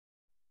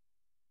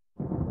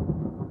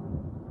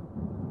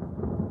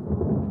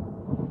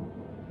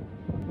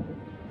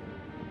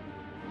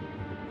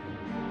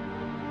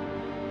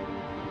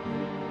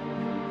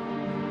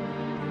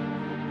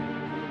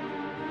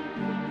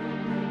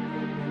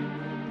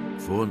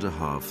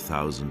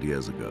4,500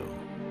 years ago.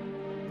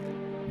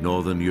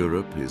 Northern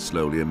Europe is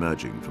slowly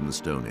emerging from the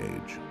Stone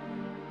Age.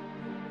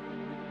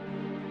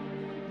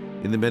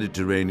 In the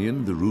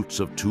Mediterranean, the roots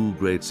of two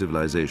great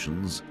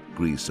civilizations,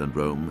 Greece and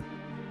Rome,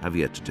 have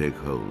yet to take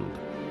hold.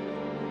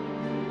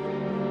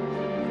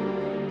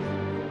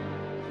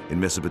 In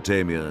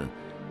Mesopotamia,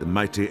 the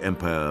mighty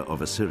empire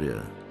of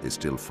Assyria is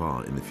still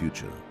far in the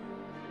future.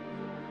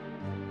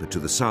 But to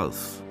the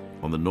south,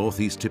 on the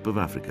northeast tip of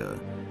Africa,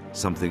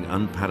 something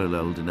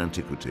unparalleled in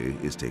antiquity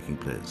is taking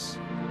place.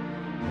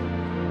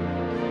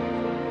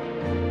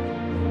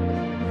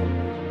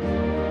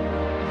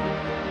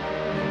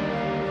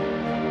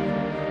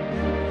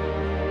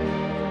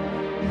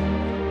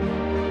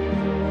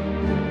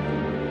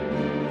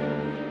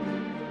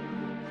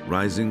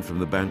 Rising from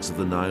the banks of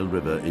the Nile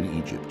River in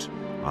Egypt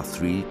are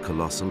three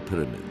colossal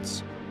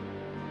pyramids,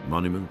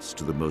 monuments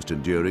to the most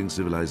enduring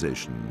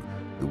civilization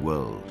the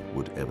world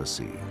would ever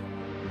see.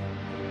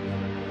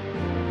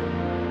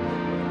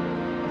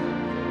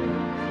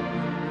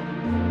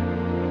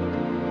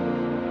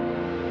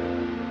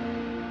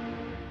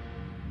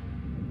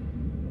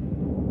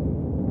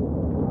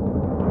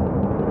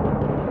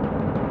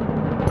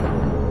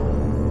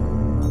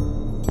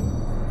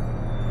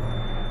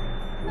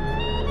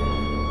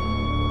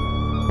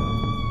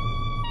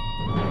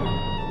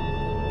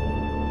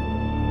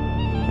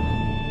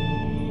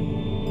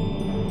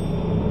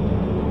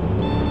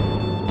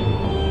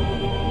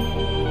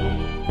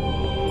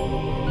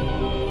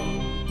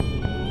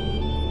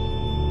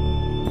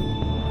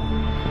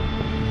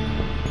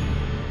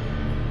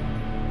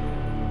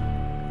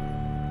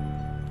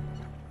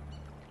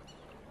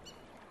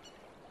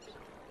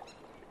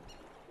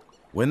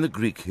 When the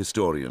Greek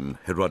historian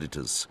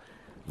Herodotus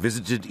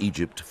visited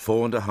Egypt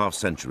 4.5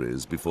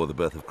 centuries before the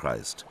birth of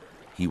Christ,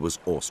 he was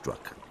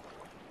awestruck.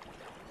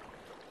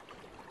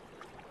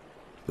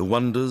 The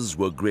wonders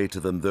were greater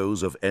than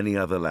those of any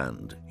other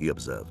land, he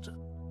observed.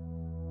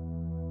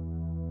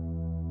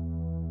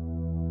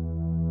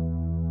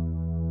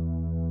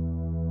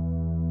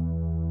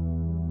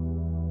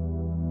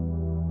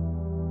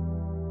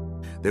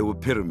 There were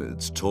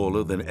pyramids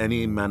taller than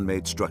any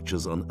man-made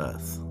structures on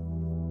Earth.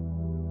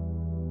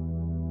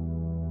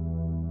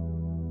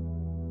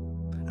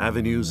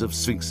 Avenues of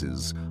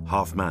sphinxes,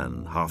 half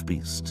man, half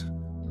beast.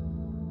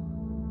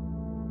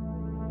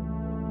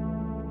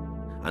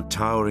 And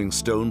towering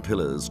stone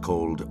pillars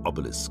called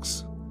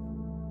obelisks.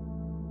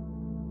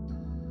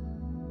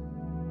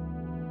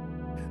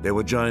 There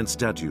were giant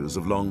statues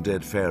of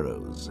long-dead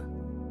pharaohs.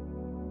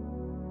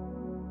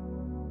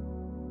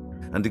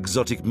 And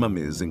exotic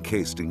mummies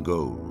encased in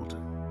gold.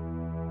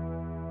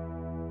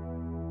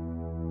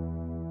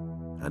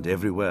 And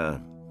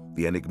everywhere,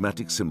 the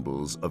enigmatic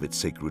symbols of its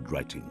sacred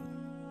writing.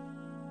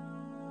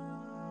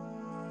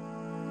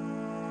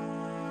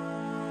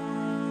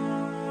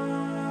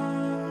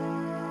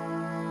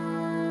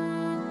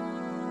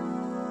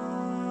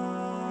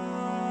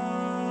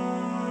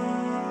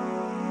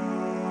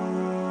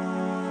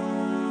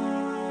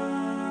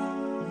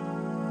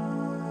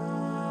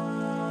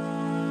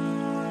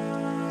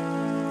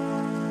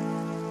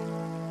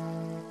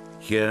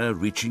 Here,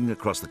 reaching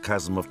across the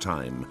chasm of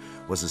time,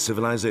 was a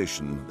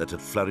civilization that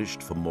had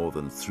flourished for more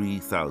than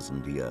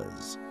 3,000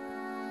 years.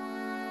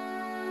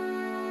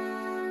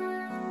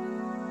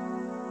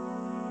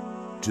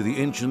 To the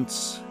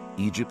ancients,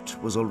 Egypt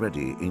was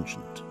already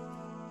ancient.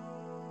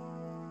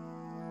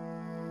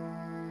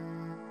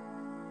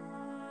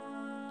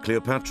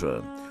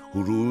 Cleopatra,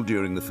 who ruled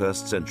during the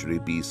 1st century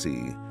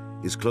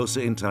BC, is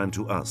closer in time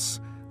to us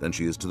than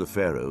she is to the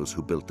pharaohs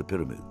who built the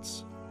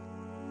pyramids.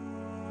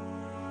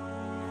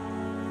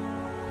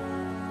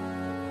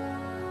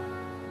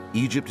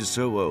 Egypt is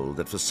so old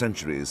that for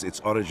centuries its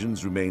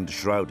origins remained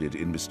shrouded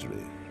in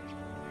mystery.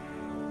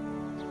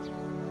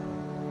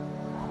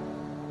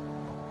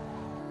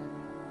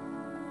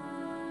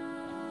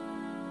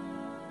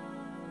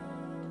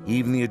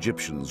 Even the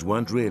Egyptians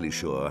weren't really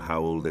sure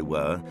how old they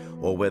were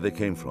or where they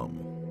came from.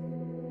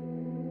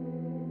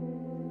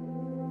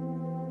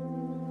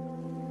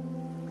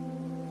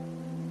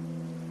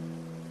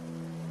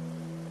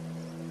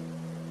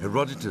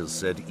 Herodotus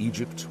said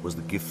Egypt was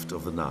the gift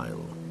of the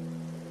Nile.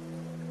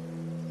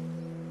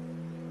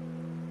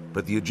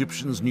 But the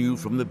Egyptians knew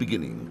from the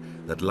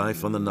beginning that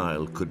life on the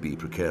Nile could be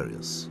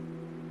precarious.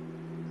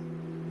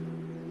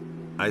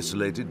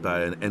 Isolated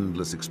by an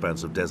endless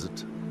expanse of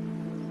desert,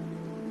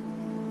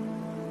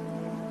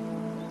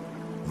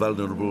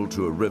 vulnerable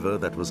to a river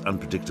that was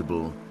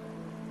unpredictable,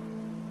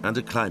 and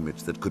a climate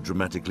that could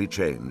dramatically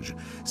change,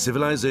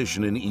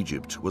 civilization in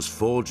Egypt was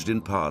forged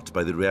in part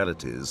by the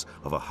realities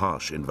of a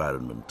harsh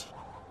environment.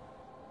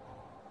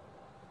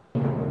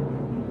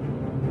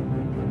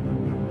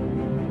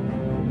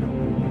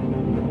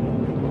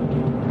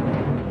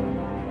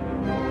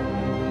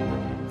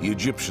 The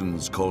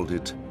Egyptians called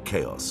it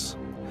chaos.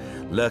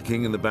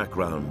 Lurking in the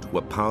background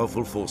were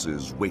powerful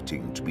forces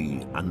waiting to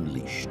be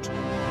unleashed.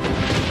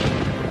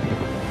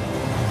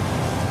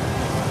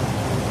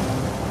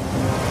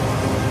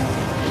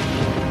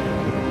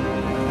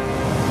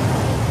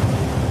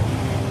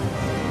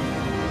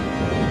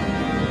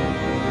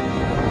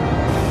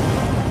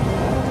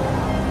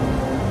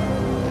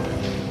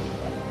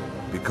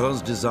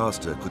 Because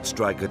disaster could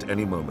strike at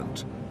any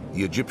moment,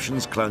 the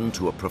Egyptians clung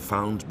to a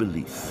profound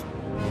belief.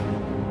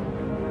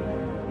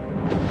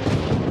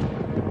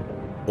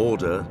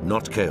 Order,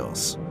 not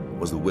chaos,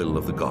 was the will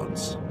of the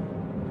gods.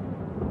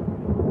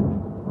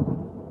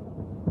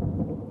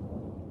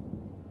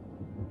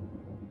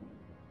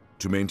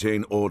 To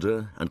maintain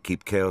order and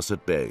keep chaos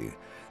at bay,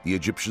 the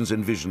Egyptians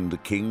envisioned a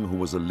king who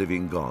was a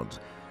living god,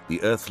 the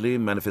earthly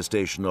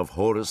manifestation of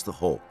Horus the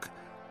hawk,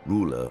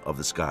 ruler of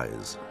the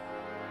skies.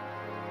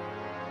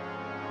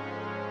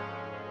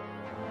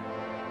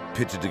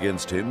 Pitted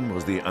against him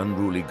was the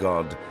unruly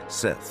god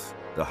Seth,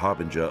 the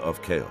harbinger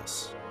of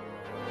chaos.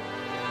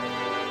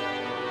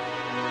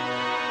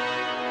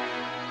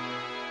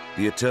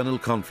 The eternal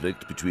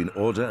conflict between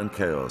order and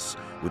chaos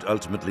would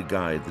ultimately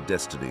guide the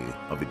destiny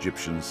of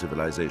Egyptian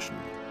civilization.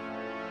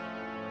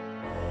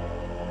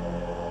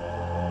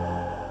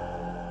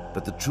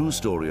 But the true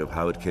story of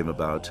how it came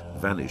about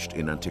vanished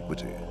in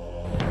antiquity.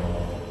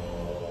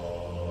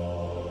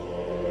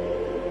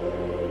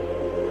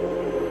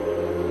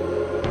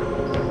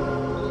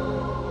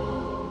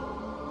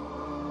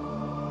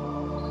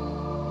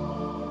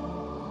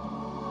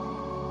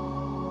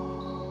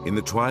 In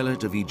the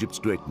twilight of Egypt's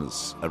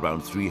greatness,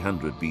 around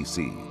 300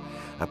 BC,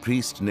 a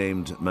priest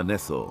named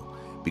Manetho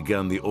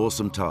began the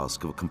awesome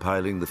task of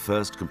compiling the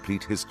first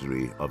complete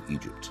history of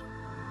Egypt.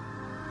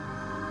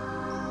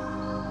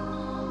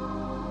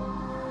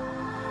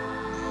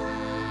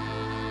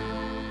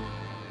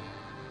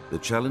 The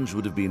challenge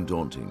would have been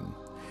daunting,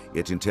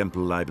 yet in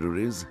temple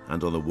libraries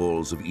and on the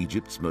walls of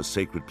Egypt's most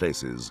sacred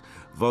places,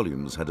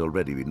 volumes had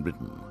already been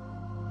written.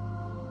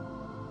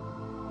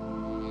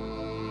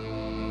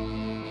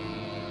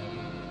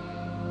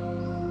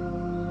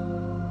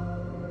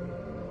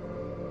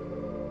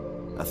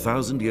 A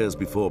 1,000 years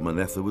before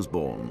Manetho was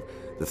born,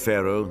 the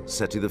pharaoh,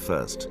 Seti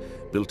I,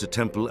 built a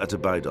temple at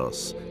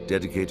Abydos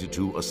dedicated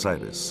to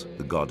Osiris,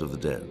 the god of the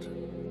dead.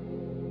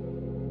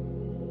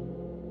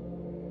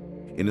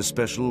 In a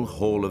special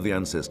Hall of the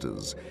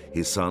Ancestors,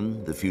 his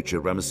son, the future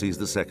Ramesses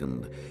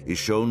II, is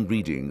shown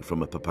reading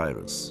from a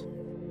papyrus.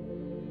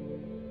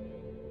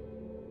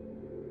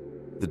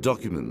 The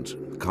document,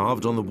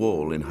 carved on the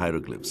wall in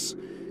hieroglyphs,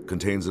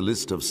 contains a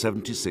list of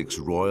 76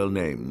 royal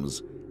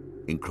names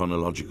in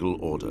chronological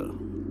order.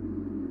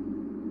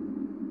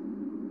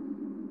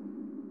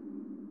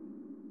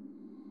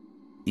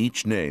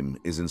 Each name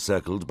is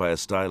encircled by a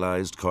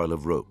stylized coil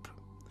of rope.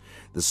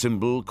 The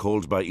symbol,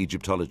 called by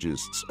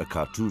Egyptologists a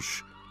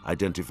cartouche,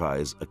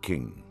 identifies a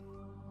king.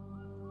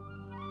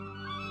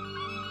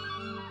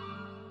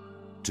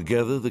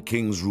 Together, the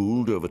kings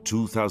ruled over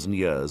 2,000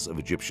 years of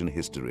Egyptian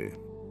history.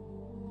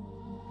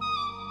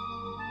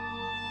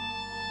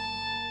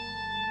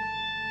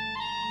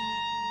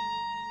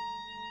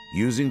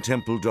 Using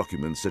temple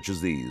documents such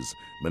as these,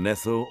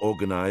 Manetho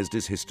organized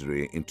his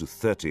history into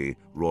 30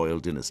 royal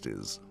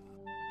dynasties.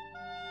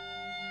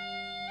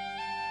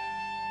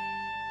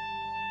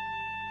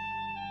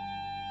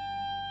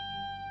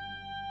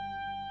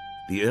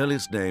 The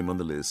earliest name on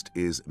the list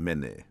is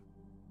Mene.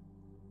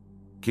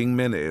 King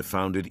Mene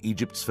founded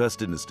Egypt's first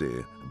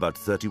dynasty about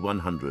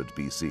 3100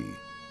 BC.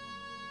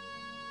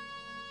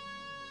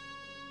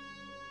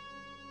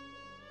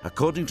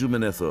 According to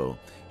Manetho,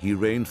 he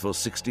reigned for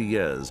 60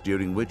 years,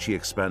 during which he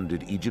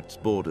expanded Egypt's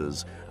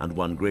borders and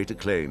won great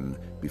acclaim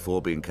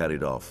before being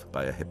carried off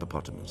by a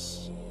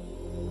hippopotamus.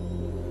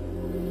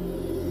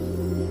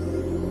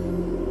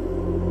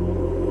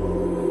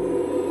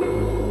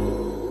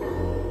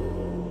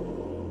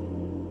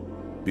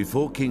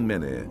 Before King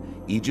Mene,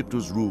 Egypt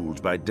was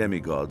ruled by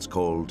demigods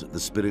called the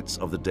spirits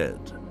of the dead,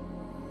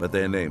 but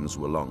their names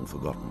were long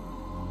forgotten.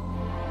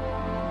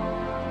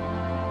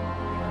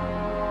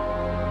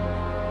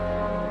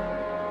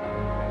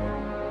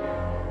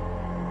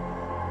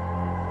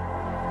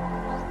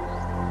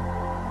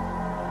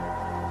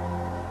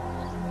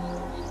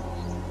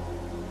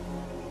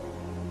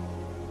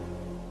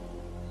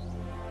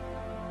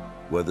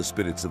 Were the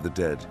spirits of the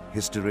dead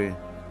history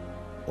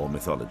or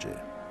mythology?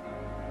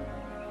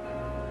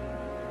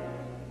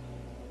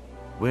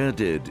 Where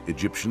did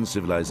Egyptian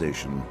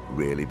civilization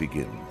really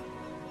begin?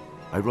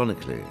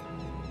 Ironically,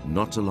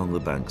 not along the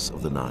banks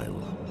of the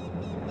Nile.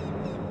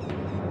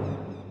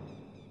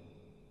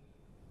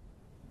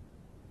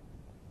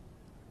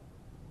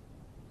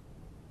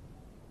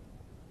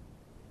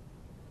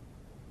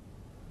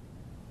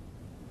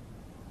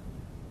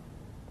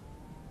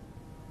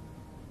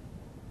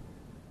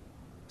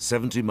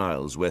 "70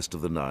 miles west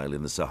of the Nile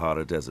in the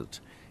Sahara Desert,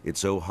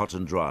 it's so hot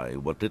and dry,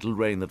 what little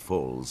rain that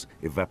falls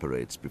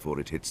evaporates before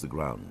it hits the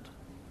ground.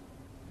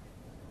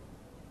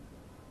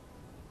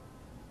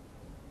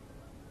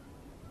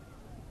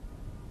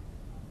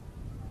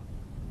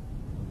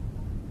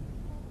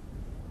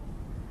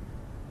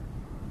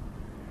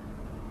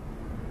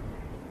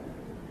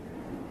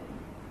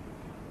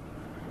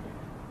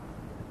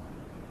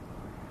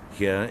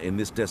 Here, in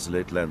this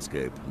desolate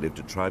landscape, lived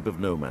a tribe of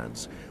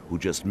nomads who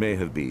just may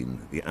have been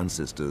the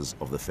ancestors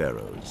of the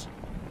pharaohs.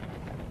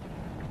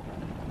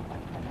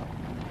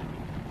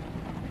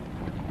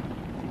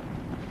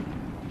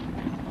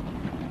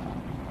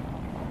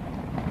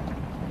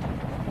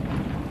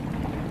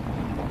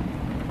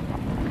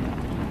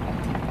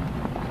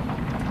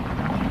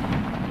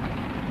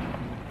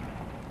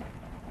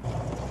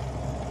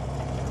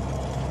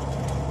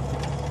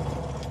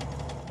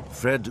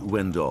 Fred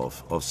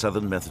Wendorf of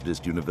Southern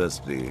Methodist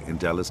University in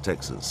Dallas,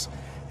 Texas,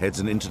 heads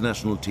an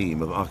international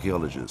team of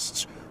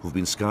archaeologists who've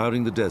been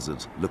scouring the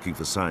desert looking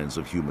for signs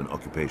of human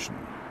occupation.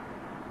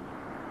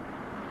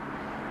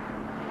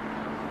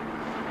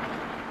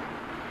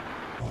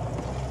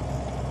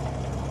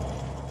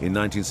 In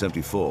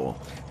 1974,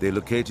 they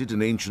located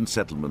an ancient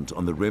settlement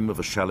on the rim of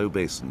a shallow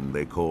basin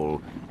they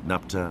call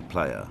Napta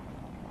Playa.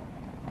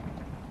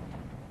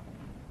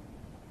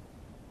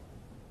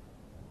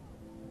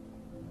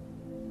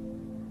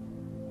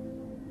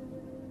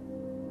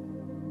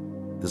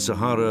 The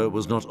Sahara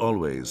was not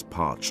always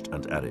parched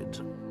and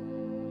arid.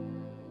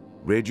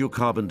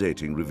 Radiocarbon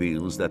dating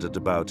reveals that at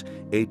about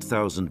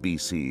 8000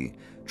 BC,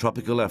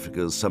 tropical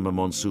Africa's summer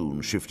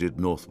monsoon shifted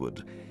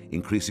northward,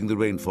 increasing the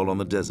rainfall on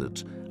the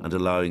desert and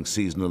allowing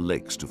seasonal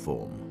lakes to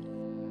form.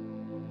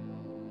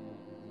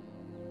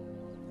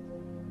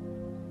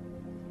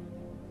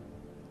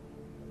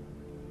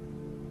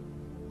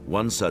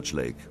 One such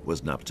lake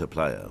was Napta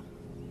Playa.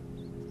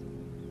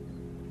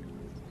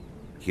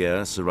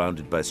 Here,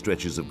 surrounded by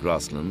stretches of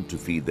grassland to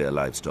feed their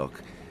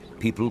livestock,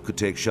 people could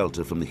take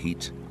shelter from the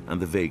heat and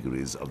the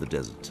vagaries of the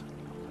desert.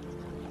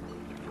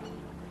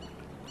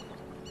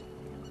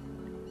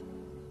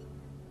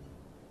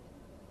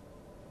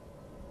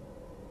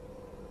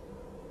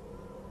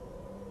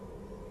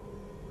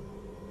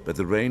 But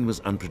the rain was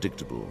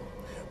unpredictable.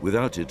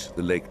 Without it,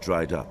 the lake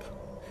dried up.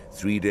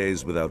 3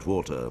 days without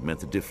water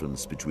meant the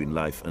difference between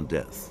life and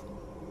death.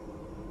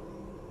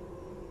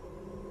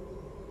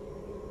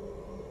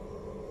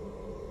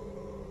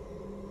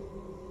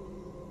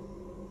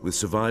 With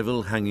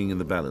survival hanging in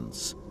the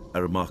balance,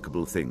 a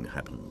remarkable thing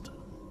happened.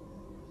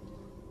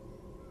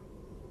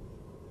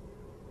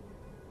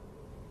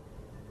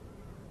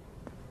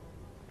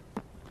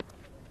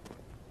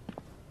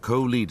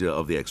 Co-leader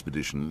of the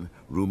expedition,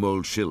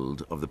 Rumold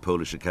Schild of the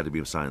Polish Academy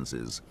of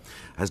Sciences,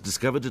 has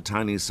discovered a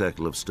tiny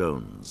circle of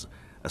stones,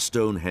 a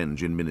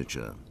Stonehenge in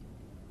miniature,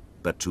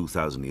 but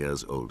 2,000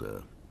 years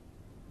older.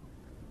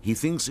 He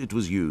thinks it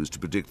was used to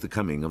predict the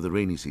coming of the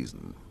rainy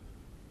season.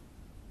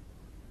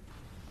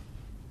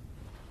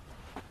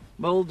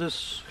 Well,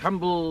 this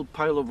humble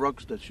pile of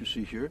rocks that you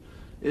see here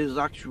is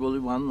actually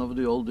one of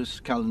the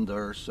oldest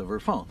calendars ever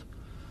found.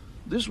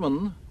 This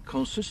one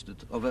consisted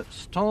of a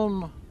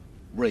stone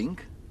ring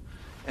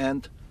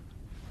and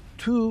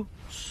two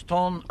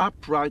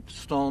upright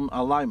stone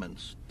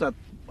alignments that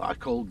I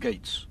call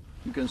gates.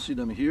 You can see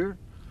them here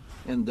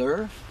and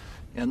there,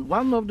 and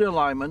one of the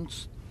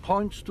alignments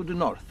points to the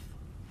north,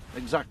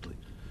 exactly.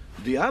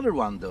 The other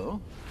one,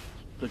 though,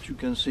 that you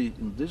can see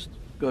in this,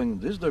 going in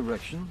this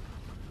direction,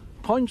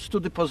 points to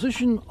the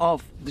position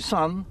of the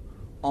sun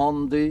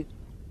on the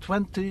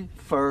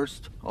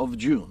 21st of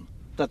June.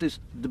 That is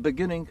the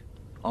beginning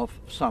of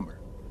summer,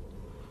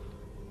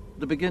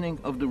 the beginning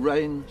of the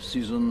rain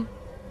season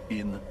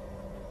in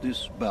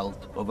this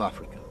belt of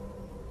Africa.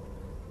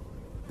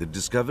 The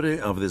discovery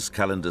of this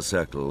calendar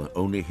circle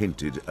only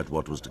hinted at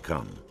what was to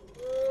come.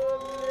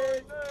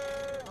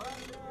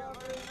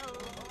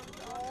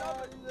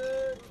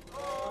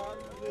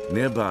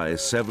 Nearby,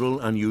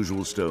 several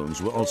unusual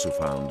stones were also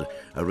found,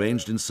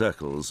 arranged in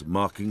circles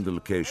marking the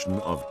location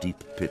of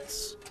deep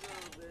pits.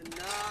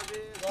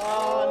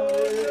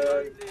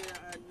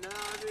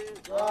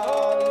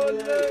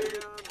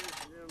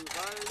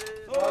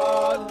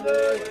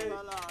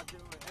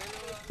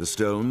 The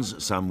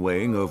stones, some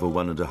weighing over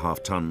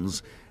 1.5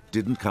 tons,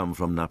 didn't come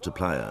from Napta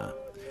Playa.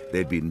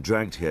 They'd been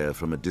dragged here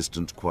from a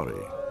distant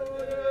quarry.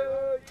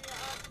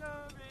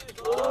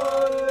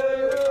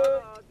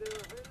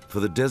 For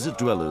the desert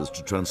dwellers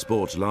to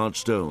transport large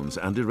stones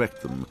and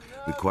erect them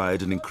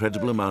required an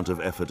incredible amount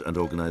of effort and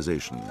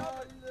organization.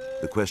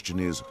 The question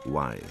is,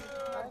 why?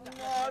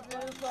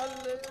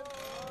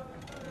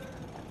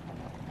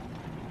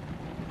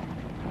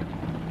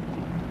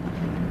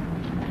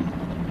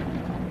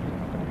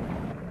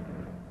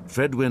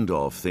 Fred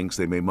Wendorf thinks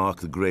they may mark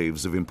the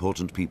graves of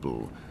important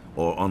people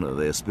or honor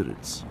their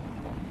spirits.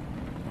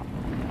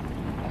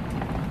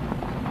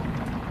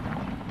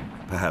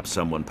 Perhaps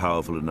someone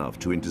powerful enough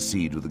to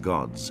intercede with the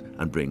gods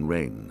and bring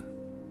rain.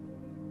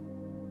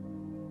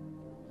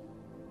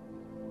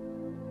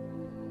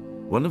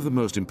 One of the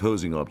most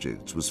imposing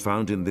objects was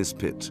found in this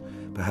pit,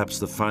 perhaps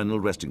the final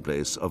resting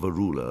place of a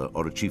ruler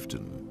or a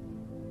chieftain.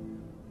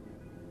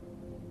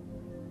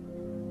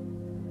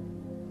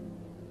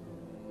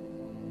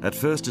 At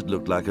first it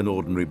looked like an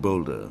ordinary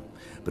boulder,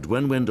 but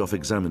when Wendorf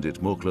examined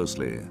it more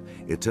closely,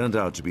 it turned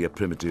out to be a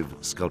primitive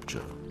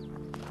sculpture.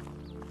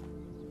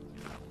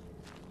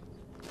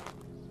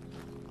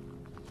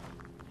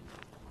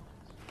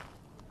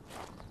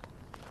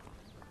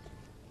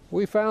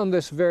 We found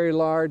this very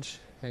large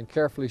and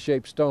carefully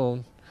shaped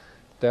stone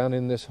down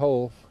in this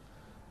hole,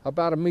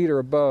 about 1 meter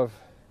above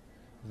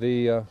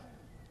the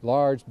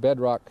large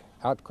bedrock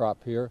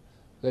outcrop here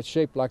that's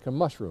shaped like a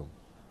mushroom.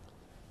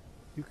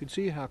 You can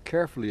see how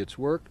carefully it's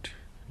worked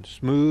and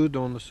smoothed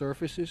on the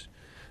surfaces,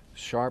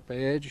 sharp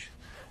edge,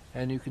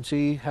 and you can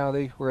see how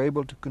they were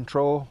able to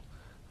control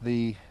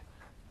the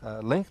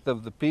length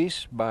of the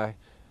piece by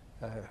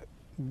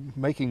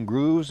making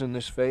grooves in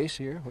this face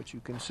here, which you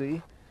can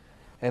see.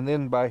 And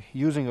then by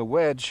using a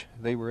wedge,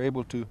 they were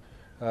able to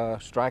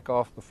strike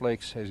off the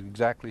flakes at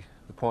exactly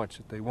the points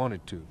that they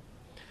wanted to.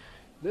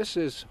 This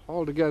is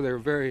altogether a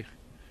very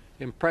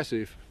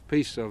impressive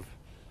piece of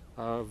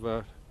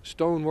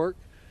stonework,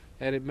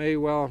 and it may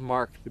well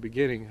mark the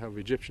beginning of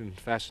Egyptian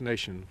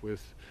fascination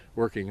with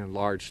working in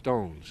large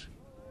stones.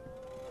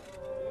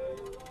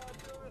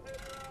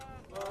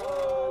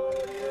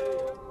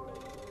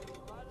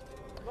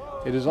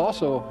 It is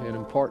also an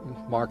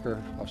important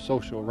marker of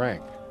social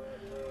rank,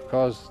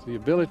 because the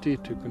ability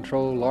to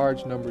control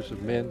large numbers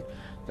of men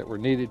that were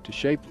needed to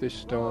shape this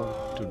stone,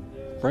 to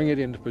bring it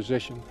into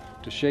position,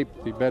 to shape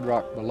the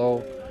bedrock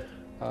below,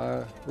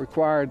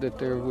 required that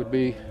there would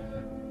be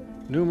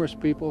numerous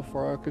people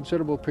for a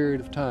considerable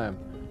period of time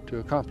to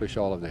accomplish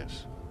all of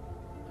this.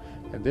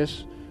 And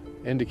this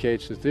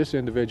indicates that this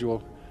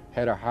individual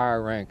had a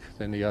higher rank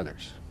than the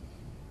others.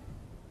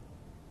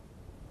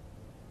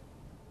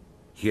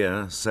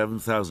 Here,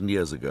 7,000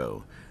 years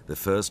ago, the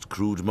first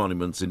crude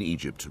monuments in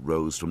Egypt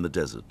rose from the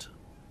desert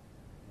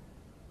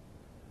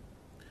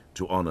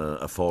to honor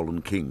a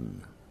fallen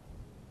king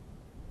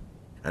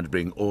and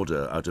bring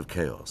order out of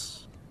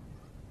chaos.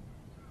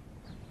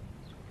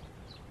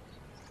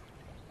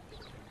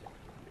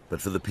 But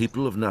for the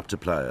people of Nabta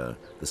Playa,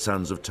 the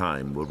sands of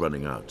time were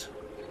running out.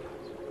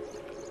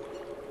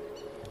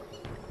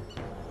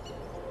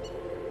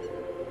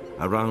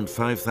 Around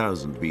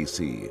 5000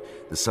 BC,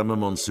 the summer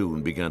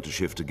monsoon began to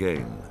shift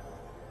again,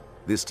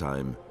 this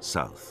time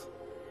south.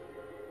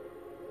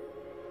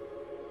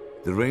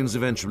 The rains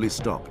eventually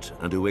stopped,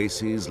 and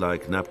oases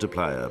like Nabta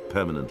Playa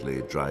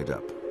permanently dried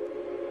up.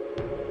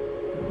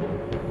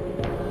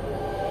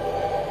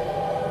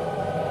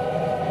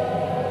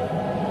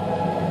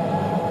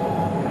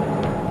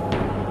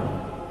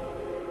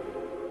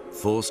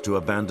 Forced to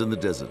abandon the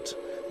desert,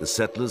 the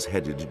settlers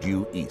headed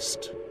due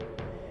east,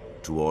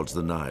 towards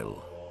the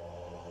Nile.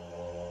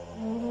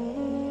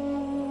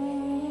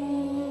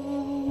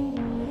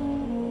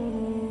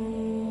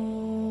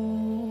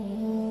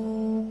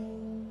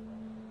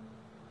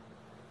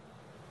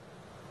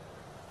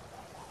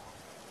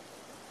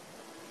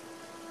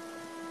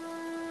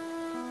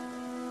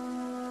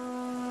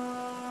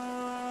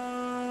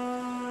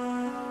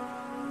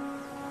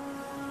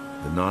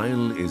 The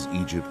Nile is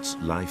Egypt's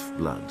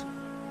lifeblood.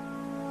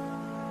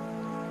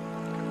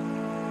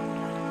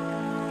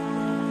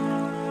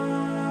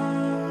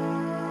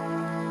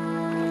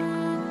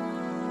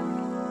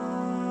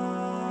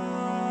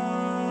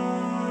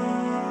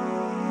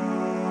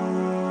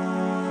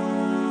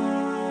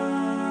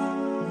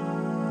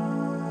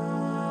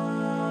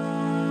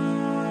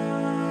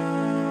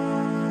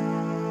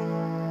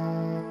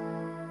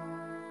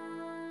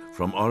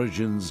 From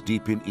origins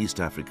deep in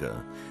East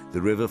Africa, the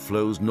river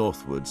flows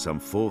northward some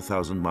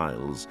 4,000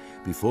 miles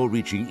before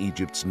reaching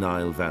Egypt's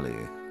Nile Valley,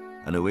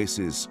 an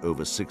oasis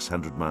over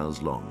 600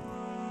 miles long.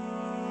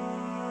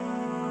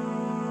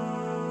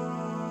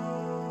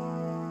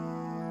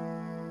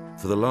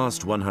 For the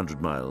last 100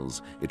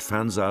 miles, it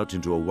fans out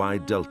into a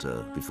wide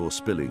delta before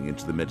spilling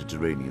into the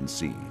Mediterranean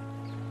Sea.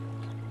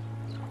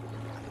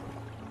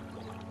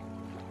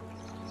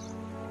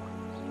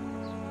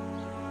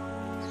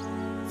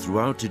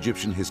 Throughout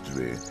Egyptian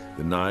history,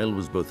 the Nile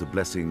was both a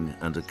blessing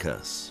and a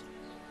curse.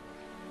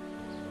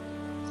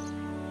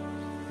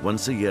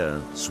 Once a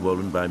year,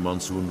 swollen by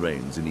monsoon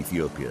rains in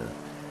Ethiopia,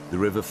 the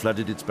river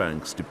flooded its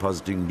banks,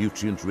 depositing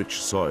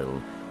nutrient-rich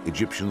soil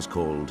Egyptians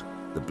called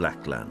the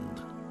Black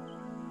Land.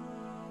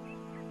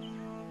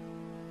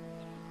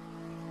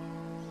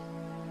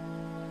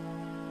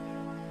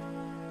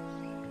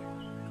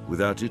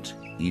 Without it,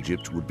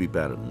 Egypt would be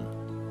barren.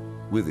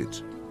 With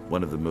it,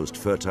 one of the most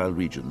fertile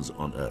regions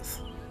on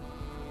Earth.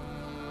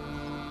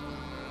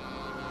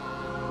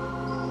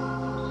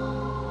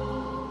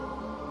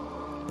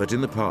 But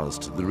in the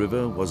past, the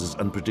river was as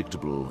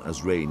unpredictable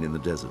as rain in the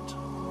desert.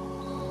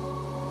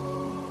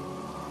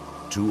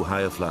 Too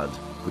high a flood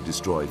could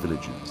destroy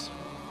villages.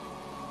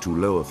 Too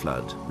low a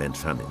flood meant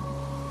famine.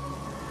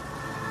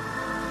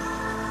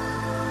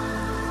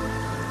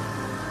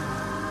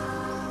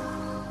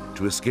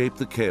 To escape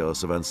the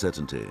chaos of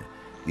uncertainty,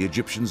 the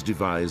Egyptians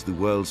devised the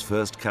world's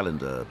first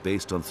calendar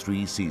based on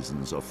 3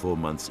 seasons of 4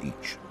 months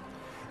each.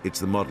 It's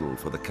the model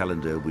for the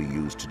calendar we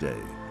use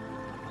today.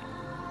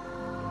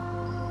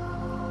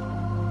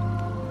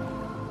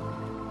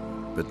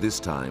 But this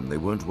time, they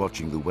weren't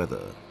watching the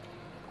weather.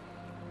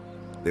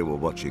 They were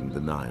watching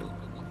the Nile.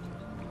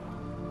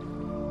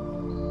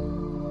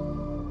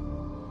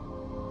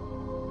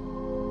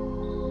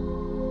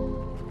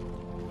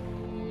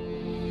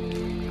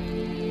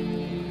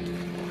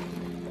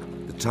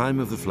 The time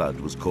of the flood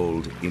was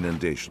called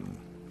inundation.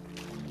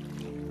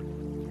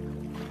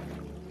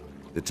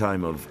 The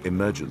time of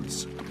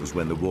emergence was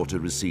when the water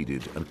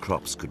receded and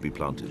crops could be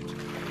planted.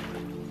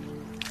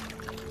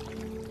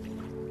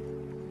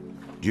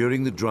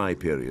 During the dry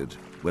period,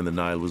 when the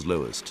Nile was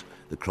lowest,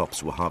 the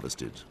crops were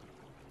harvested.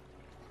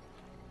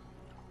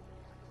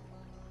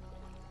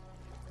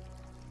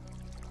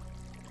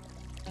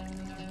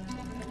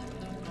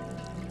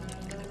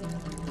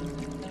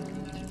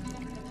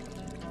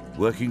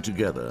 Working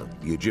together,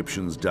 the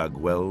Egyptians dug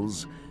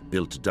wells,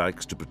 built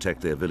dikes to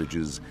protect their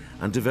villages,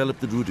 and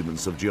developed the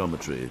rudiments of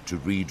geometry to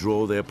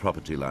redraw their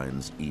property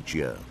lines each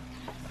year.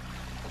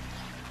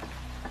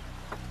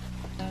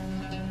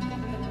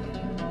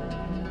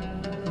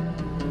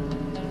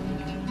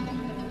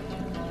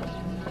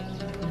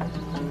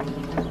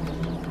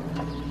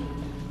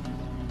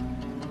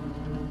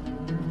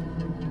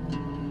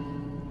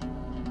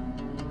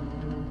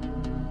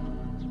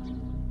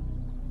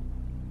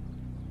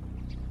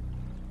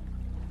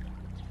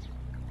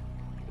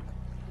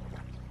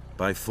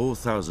 By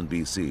 4000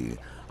 BC,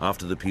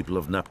 after the people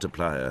of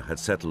Naphtali had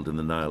settled in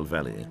the Nile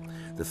Valley,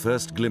 the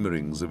first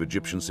glimmerings of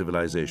Egyptian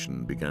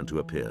civilization began to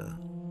appear.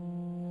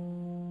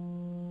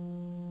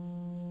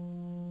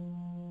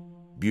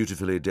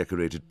 Beautifully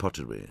decorated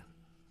pottery,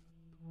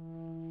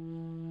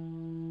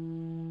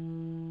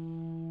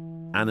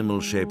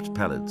 animal-shaped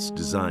palettes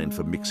designed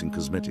for mixing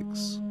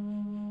cosmetics,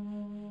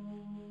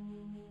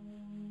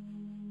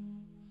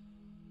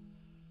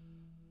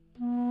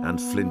 and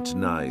flint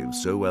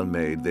knives so well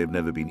made they've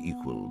never been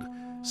equaled,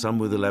 some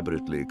with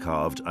elaborately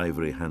carved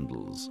ivory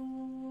handles.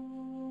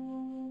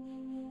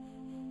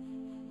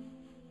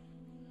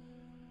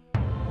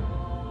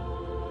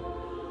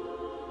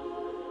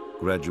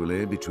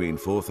 Gradually, between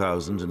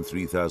 4000 and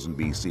 3000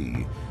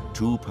 BC,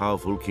 two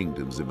powerful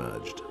kingdoms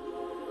emerged.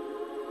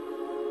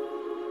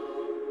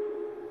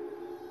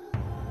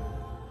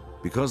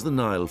 Because the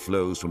Nile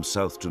flows from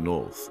south to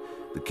north,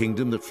 the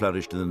kingdom that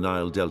flourished in the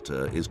Nile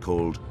Delta is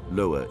called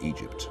Lower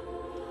Egypt,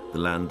 the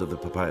land of the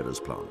papyrus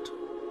plant.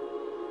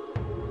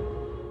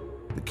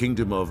 The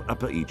kingdom of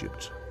Upper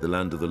Egypt, the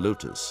land of the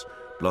lotus,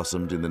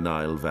 blossomed in the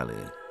Nile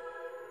Valley.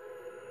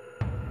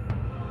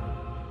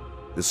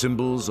 The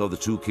symbols of the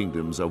two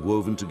kingdoms are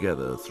woven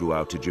together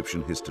throughout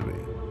Egyptian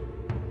history.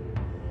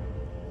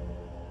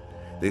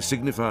 They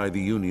signify the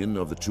union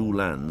of the two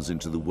lands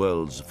into the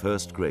world's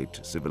first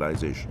great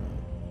civilization.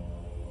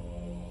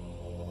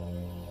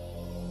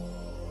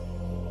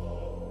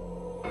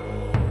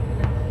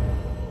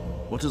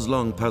 What has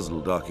long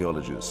puzzled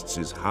archaeologists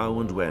is how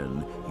and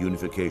when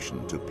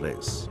unification took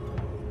place.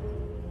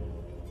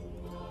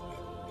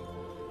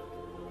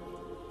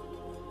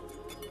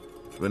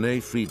 Renee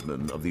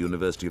Friedman of the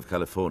University of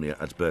California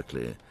at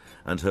Berkeley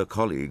and her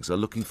colleagues are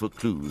looking for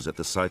clues at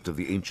the site of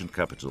the ancient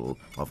capital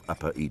of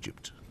Upper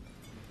Egypt.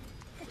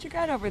 What you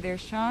got over there,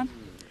 Sean?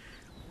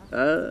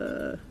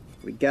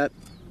 We got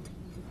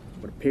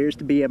what appears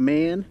to be a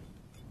man.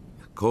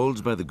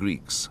 Called by the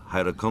Greeks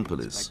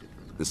Hierakonpolis,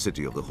 the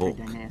city of the hawk,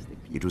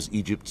 it was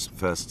Egypt's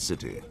first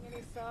city.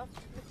 Any soft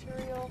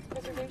material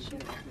preservation?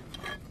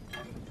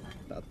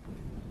 About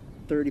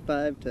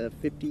 35 to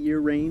 50-year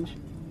range.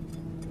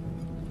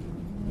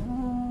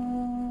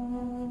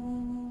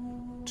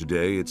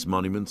 Today, its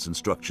monuments and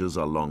structures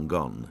are long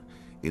gone.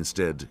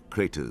 Instead,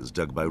 craters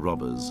dug by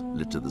robbers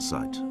litter the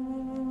site.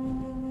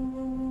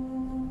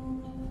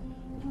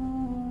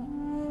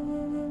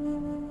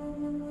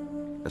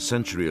 A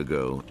century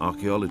ago,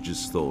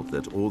 archaeologists thought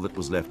that all that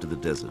was left of the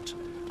desert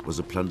was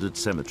a plundered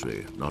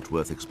cemetery not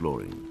worth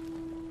exploring.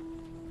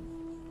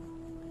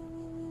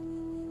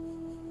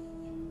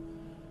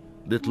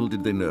 Little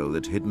did they know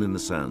that hidden in the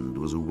sand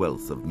was a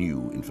wealth of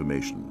new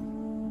information.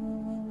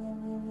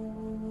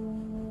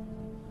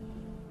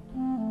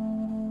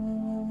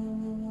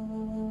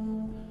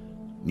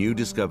 New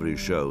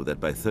discoveries show that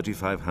by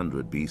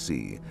 3500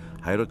 BC,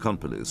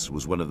 Hierakonpolis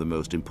was one of the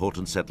most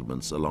important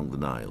settlements along the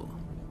Nile.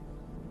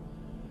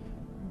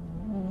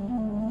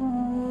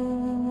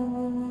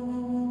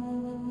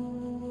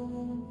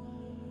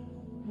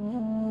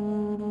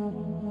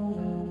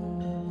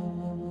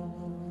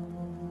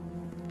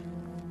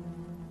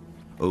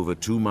 Over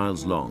 2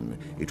 miles long,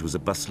 it was a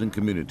bustling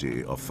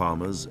community of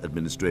farmers,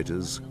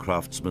 administrators,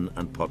 craftsmen,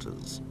 and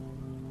potters.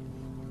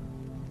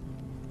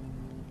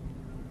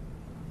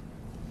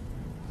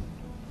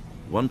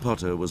 One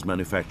potter was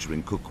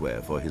manufacturing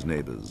cookware for his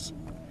neighbors.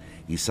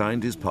 He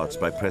signed his pots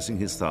by pressing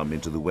his thumb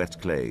into the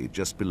wet clay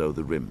just below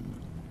the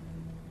rim.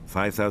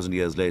 5,000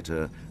 years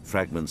later,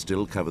 fragments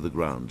still cover the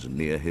ground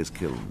near his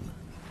kiln.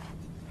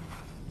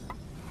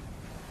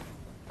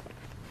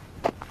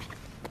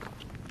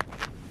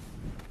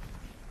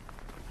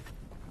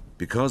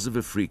 Because of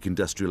a freak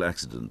industrial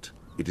accident,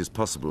 it is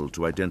possible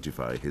to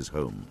identify his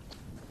home.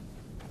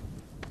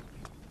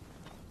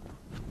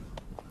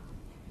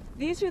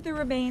 These are the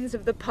remains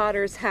of the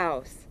potter's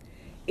house.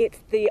 It's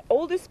the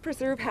oldest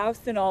preserved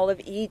house in all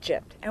of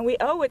Egypt, and we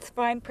owe its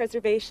fine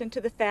preservation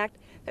to the fact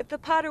that the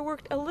potter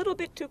worked a little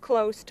bit too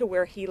close to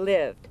where he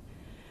lived.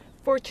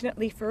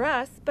 Fortunately for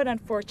us, but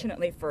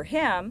unfortunately for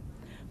him,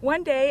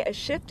 one day a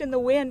shift in the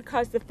wind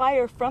caused the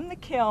fire from the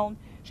kiln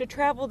to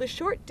travel the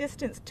short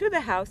distance to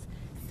the house,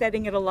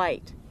 setting it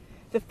alight.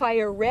 The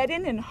fire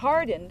reddened and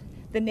hardened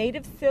the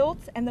native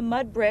silts and the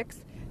mud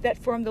bricks that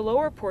formed the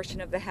lower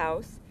portion of the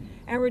house,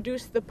 and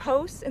reduced the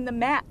posts and the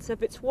mats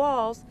of its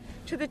walls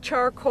to the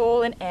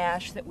charcoal and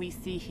ash that we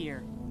see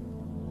here.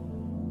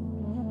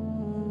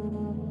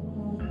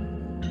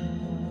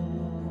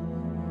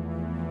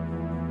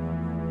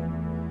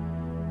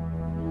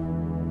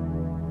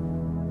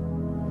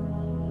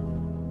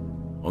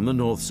 On the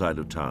north side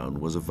of town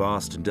was a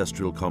vast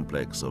industrial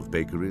complex of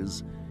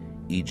bakeries,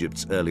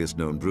 Egypt's earliest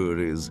known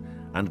breweries,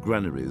 and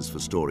granaries for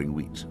storing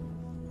wheat.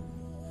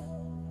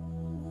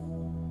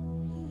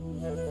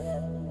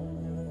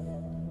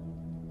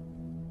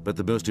 But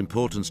the most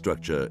important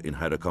structure in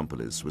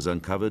Hierakonpolis was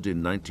uncovered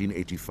in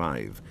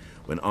 1985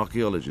 when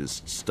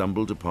archaeologists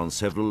stumbled upon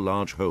several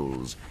large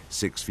holes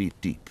 6 feet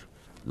deep,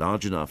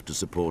 large enough to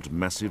support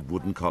massive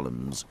wooden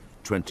columns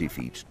 20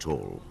 feet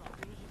tall.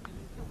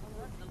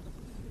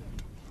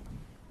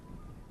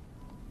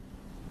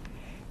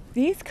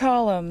 These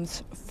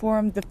columns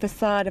formed the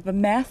facade of a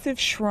massive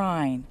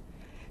shrine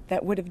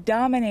that would have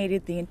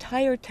dominated the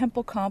entire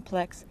temple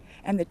complex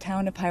and the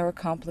town of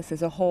Hierakonpolis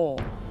as a whole.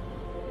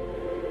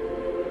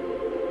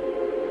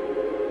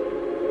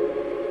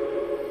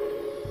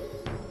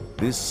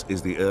 This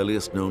is the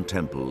earliest known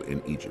temple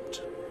in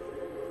Egypt.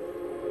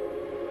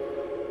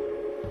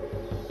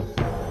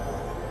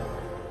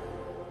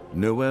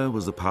 Nowhere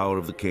was the power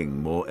of the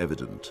king more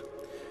evident.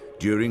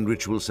 During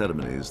ritual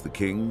ceremonies, the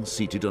king,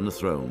 seated on a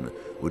throne,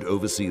 would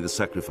oversee the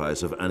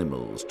sacrifice of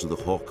animals to the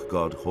hawk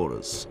god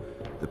Horus,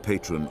 the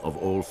patron of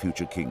all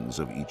future kings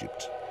of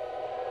Egypt.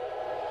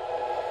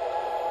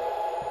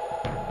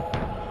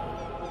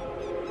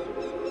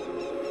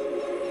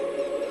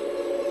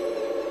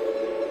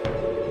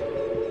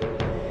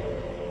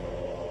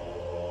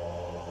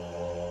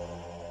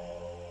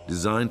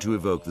 Designed to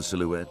evoke the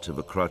silhouette of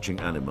a crouching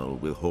animal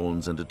with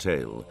horns and a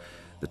tail,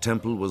 the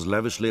temple was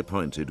lavishly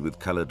appointed with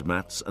colored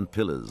mats and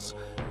pillars,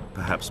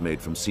 perhaps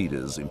made from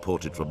cedars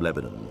imported from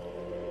Lebanon.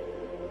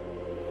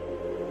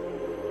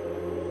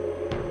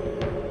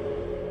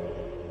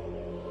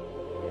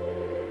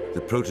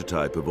 The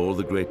prototype of all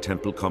the great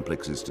temple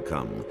complexes to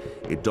come,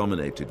 it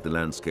dominated the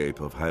landscape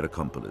of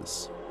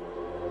Hierakonpolis.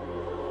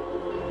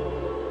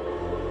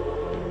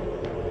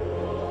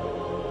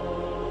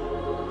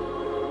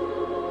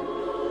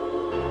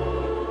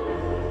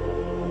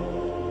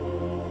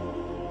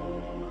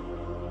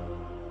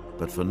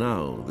 But for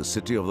now, the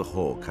city of the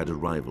hawk had a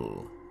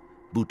rival,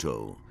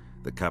 Buto,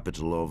 the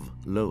capital of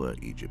Lower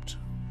Egypt.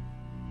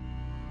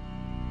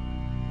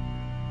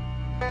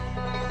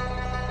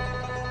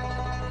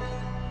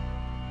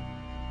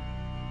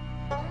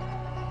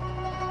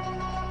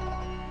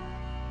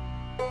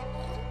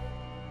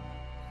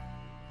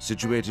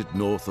 Situated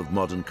north of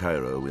modern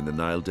Cairo in the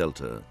Nile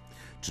Delta,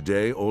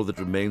 today all that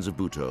remains of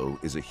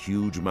Buto is a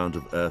huge mound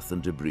of earth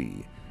and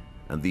debris,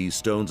 and these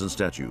stones and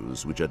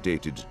statues which are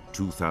dated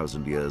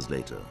 2,000 years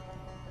later.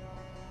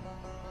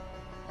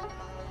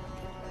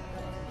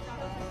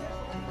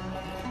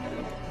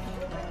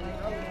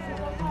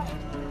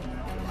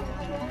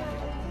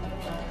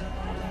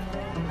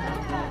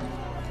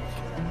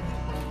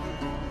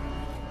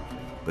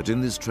 But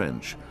in this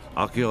trench,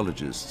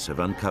 archaeologists have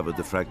uncovered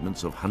the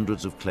fragments of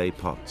hundreds of clay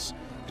pots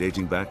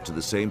dating back to the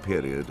same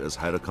period as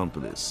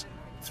Hierakonpolis,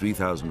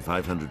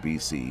 3,500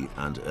 BC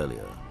and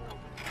earlier.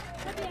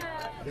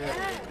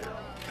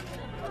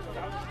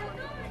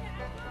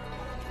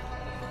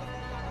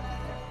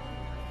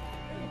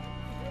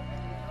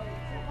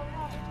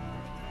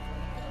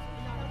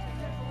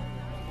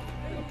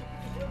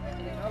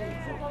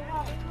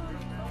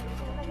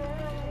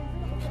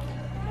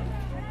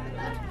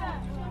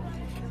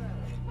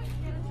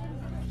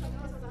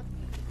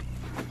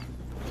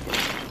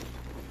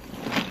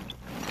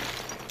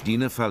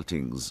 Dina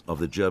Faltings of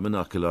the German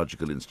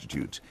Archaeological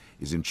Institute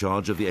is in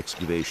charge of the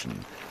excavation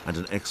and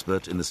an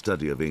expert in the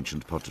study of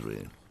ancient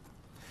pottery.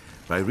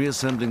 By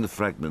reassembling the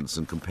fragments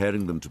and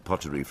comparing them to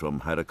pottery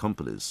from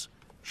Hierakonpolis,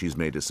 she's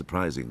made a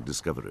surprising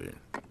discovery.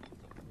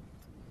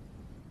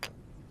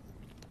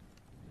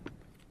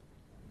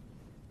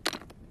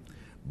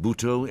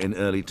 Buto in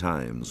early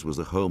times was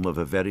the home of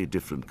a very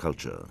different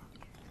culture.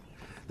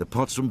 The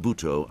pots from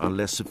Buto are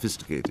less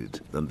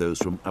sophisticated than those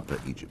from Upper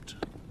Egypt.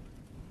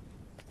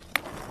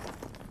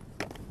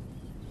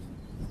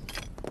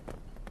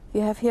 You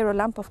have here a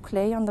lump of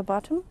clay on the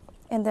bottom,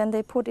 and then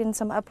they put in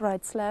some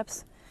upright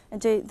slabs, and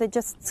they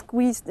just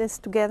squeeze this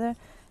together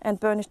and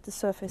burnish the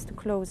surface to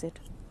close it.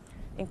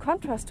 In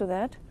contrast to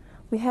that,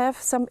 we have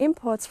some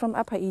imports from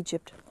Upper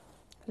Egypt,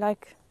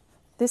 like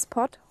this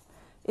pot.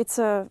 It's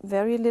a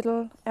very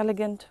little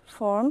elegant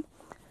form.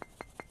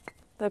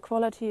 The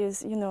quality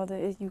is,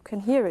 you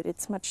can hear it,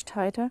 it's much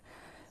tighter.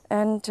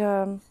 And,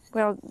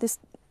 well, this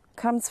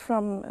comes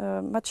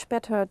from much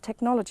better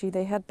technology.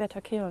 They had better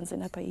kilns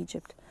in Upper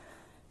Egypt.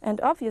 And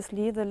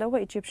obviously, the Lower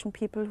Egyptian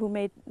people who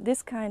made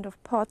this kind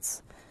of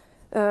pots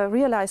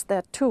realized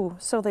that too,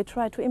 so they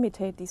tried to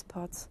imitate these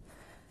pots.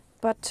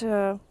 But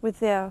with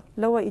their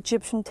Lower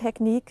Egyptian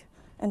technique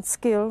and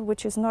skill,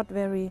 which is not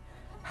very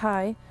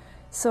high,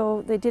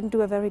 so they didn't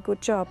do a very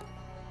good job.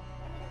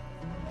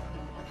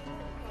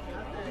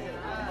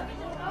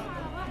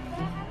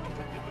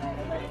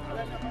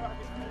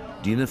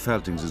 Dina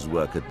Faltings'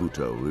 work at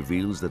Buto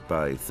reveals that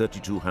by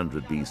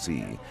 3200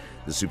 BC,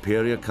 the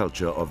superior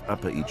culture of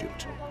Upper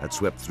Egypt had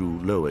swept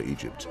through Lower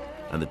Egypt,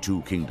 and the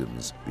two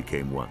kingdoms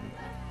became one.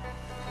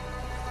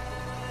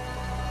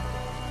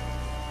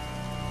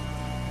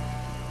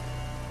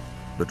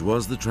 But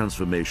was the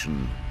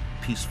transformation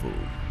peaceful?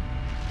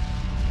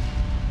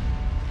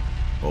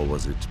 Or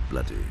was it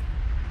bloody?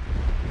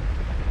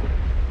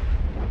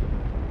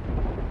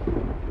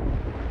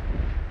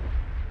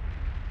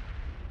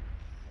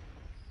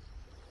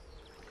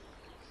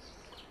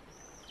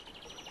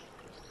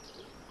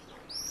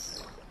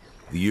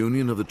 The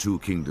union of the two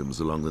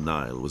kingdoms along the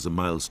Nile was a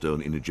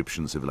milestone in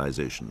Egyptian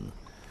civilization.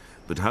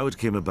 But how it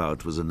came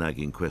about was a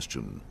nagging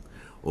question.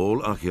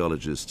 All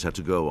archaeologists had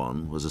to go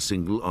on was a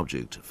single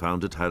object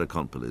found at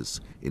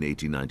Hierakonpolis in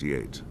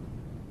 1898.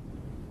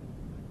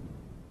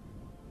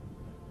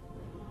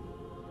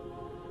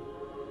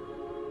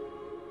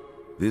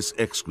 This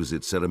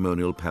exquisite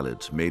ceremonial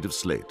pallet, made of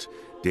slate,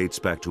 dates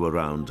back to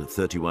around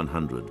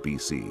 3100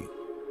 BC.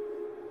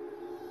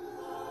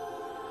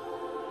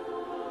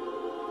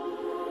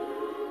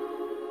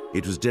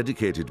 It was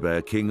dedicated by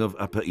a king of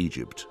Upper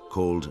Egypt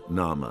called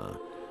Narmer,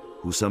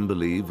 who some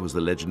believe was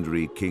the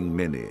legendary King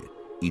Mene,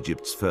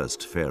 Egypt's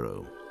first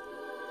pharaoh.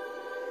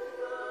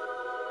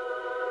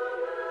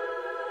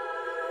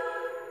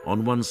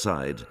 On one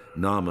side,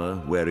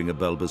 Narmer, wearing a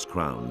bulbous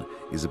crown,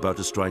 is about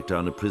to strike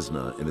down a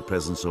prisoner in the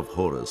presence of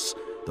Horus,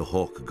 the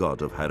hawk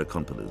god of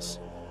Hierakonpolis.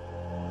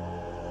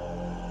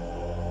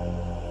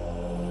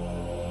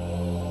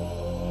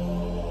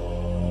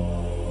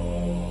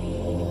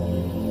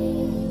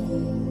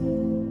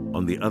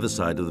 On the other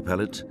side of the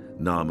pallet,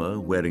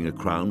 Narmer, wearing a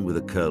crown with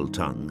a curled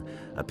tongue,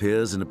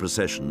 appears in a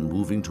procession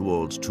moving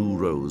towards two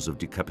rows of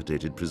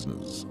decapitated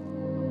prisoners.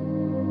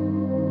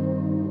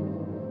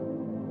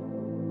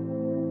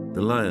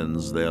 The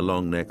lions, their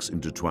long necks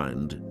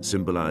intertwined,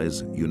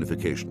 symbolize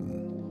unification.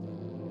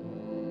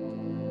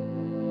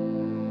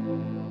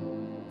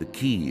 The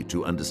key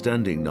to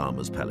understanding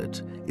Narmer's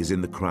pallet is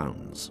in the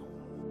crowns.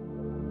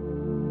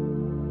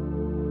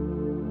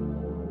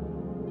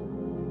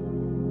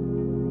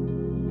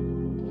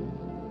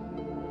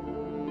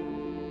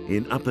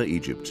 In Upper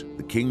Egypt,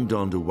 the king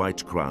donned a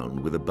white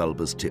crown with a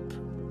bulbous tip.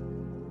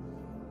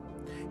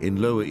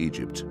 In Lower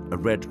Egypt, a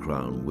red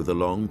crown with a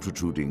long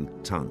protruding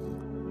tongue.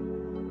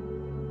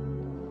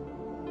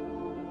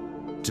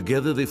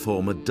 Together they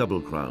form a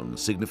double crown,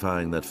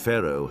 signifying that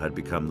Pharaoh had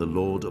become the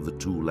lord of the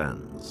two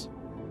lands.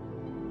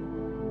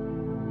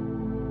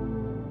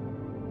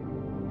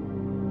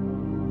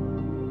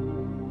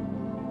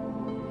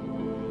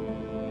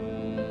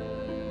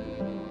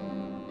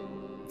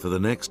 For the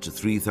next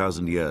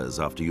 3,000 years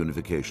after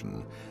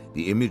unification,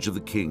 the image of the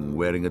king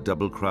wearing a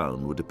double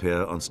crown would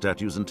appear on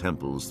statues and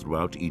temples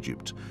throughout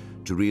Egypt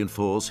to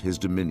reinforce his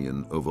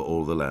dominion over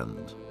all the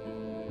land.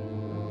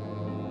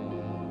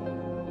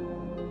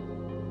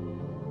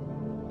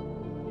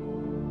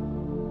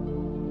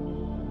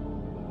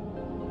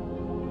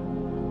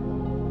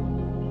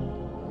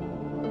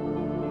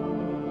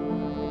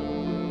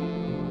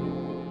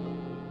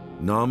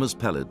 Narmer's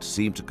pallet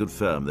seemed to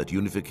confirm that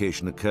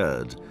unification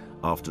occurred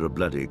after a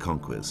bloody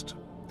conquest.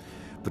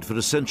 But for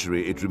a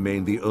century it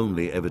remained the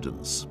only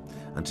evidence,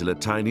 until a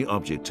tiny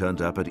object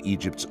turned up at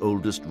Egypt's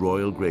oldest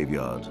royal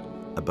graveyard,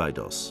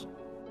 Abydos.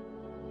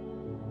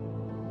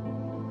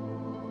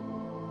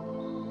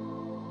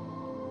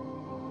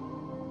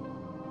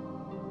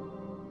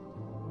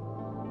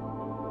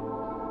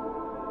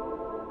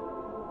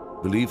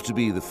 Believed to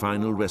be the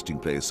final resting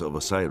place of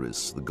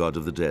Osiris, the god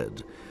of the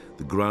dead,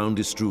 the ground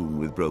is strewn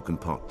with broken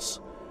pots,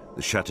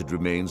 the shattered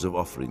remains of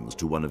offerings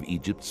to one of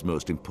Egypt's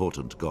most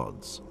important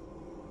gods.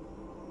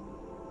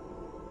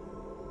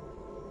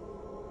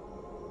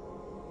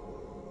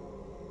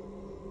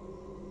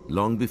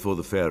 Long before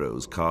the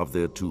pharaohs carved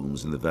their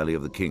tombs in the Valley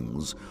of the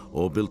Kings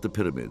or built the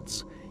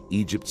pyramids,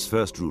 Egypt's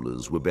first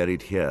rulers were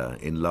buried here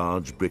in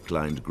large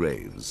brick-lined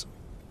graves.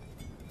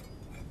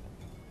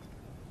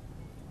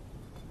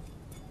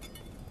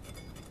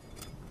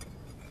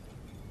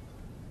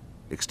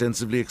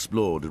 Extensively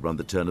explored around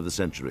the turn of the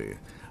century,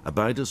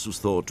 Abydos was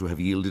thought to have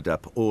yielded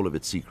up all of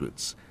its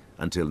secrets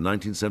until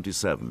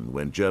 1977,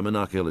 when German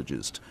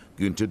archaeologist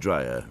Günther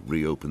Dreyer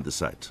reopened the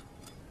site.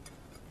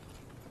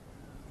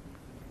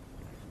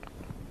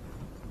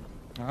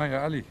 يا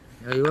علي.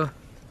 أيوة.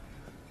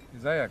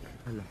 ازيك؟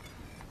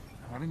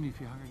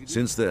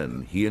 Since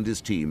then, he and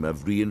his team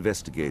have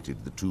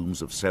reinvestigated the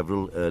tombs of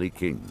several early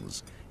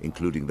kings,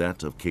 including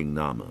that of King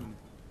Narmer.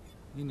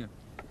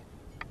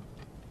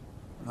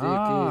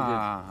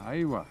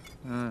 ايوه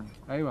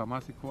ايوه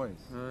ماسك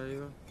كويس.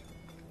 أيوة.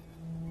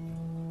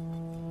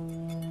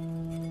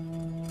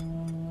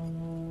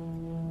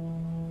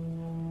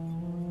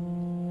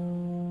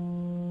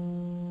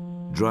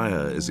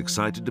 Dreyer is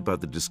excited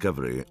about the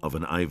discovery of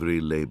an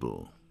ivory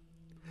label.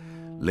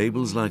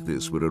 Labels like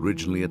this were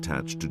originally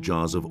attached to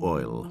jars of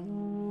oil.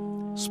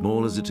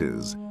 Small as it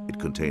is, it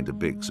contained a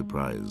big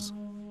surprise.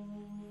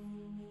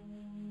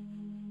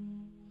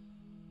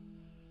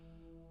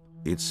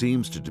 It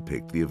seems to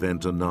depict the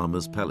event on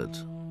Narmer's pallet.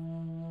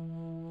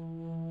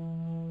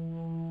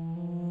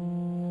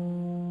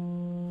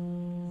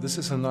 This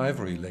is an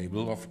ivory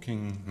label of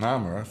King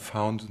Narmer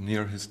found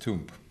near his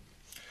tomb.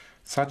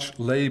 Such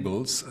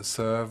labels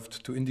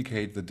served to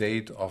indicate the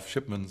date of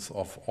shipments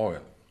of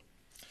oil.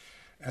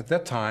 At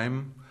that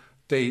time,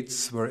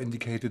 dates were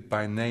indicated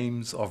by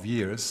names of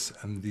years,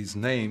 and these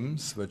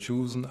names were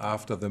chosen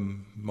after the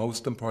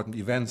most important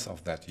events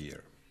of that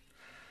year.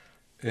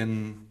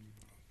 In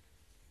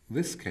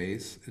this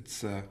case,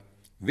 it's a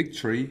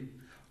victory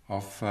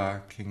of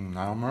King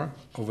Narmer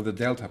over the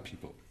Delta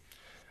people.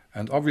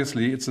 And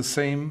obviously, it's the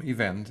same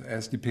event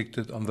as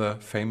depicted on the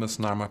famous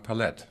Narmer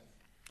palette.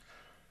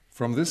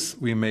 From this,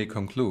 we may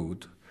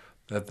conclude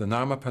that the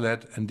Narmer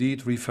palette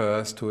indeed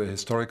refers to a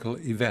historical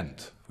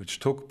event which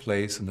took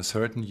place in a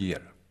certain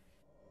year.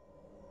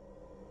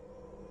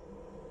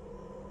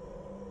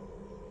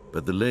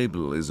 But the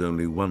label is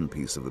only one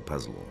piece of the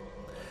puzzle.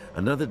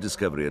 Another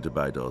discovery at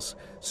Abydos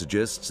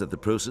suggests that the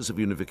process of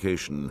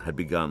unification had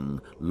begun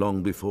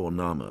long before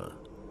Narmer.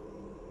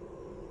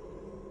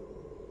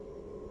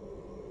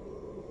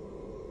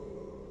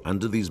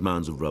 Under these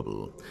mounds of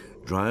rubble,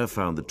 Dreyer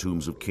found the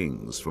tombs of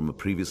kings from a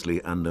previously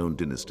unknown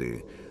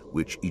dynasty,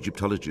 which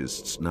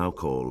Egyptologists now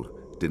call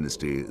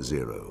Dynasty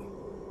 0.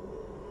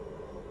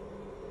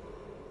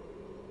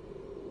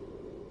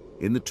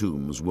 In the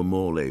tombs were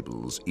more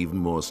labels, even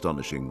more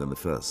astonishing than the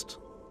first.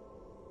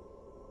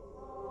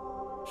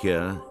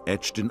 Here,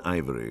 etched in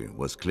ivory,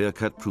 was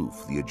clear-cut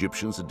proof the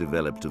Egyptians had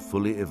developed a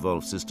fully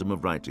evolved system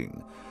of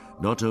writing,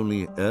 not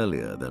only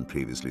earlier than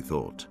previously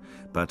thought,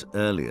 but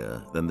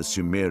earlier than the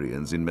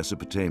Sumerians in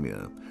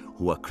Mesopotamia,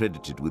 who are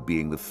credited with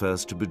being the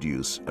first to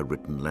produce a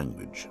written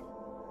language.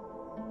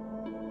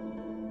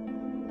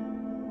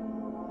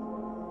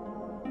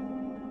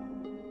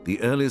 The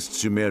earliest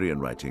Sumerian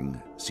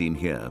writing, seen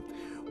here,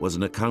 was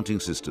an accounting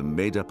system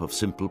made up of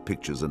simple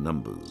pictures and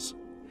numbers.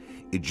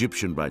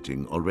 Egyptian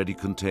writing already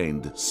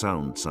contained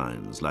sound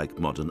signs like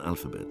modern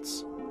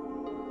alphabets.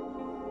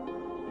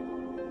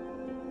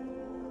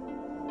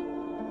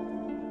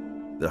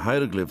 The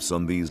hieroglyphs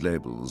on these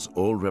labels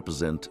all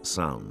represent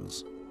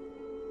sounds.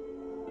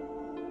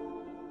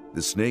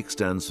 The snake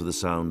stands for the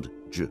sound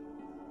J.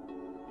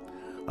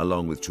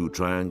 Along with two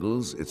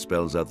triangles, it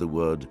spells out the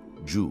word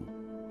Ju,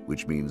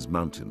 which means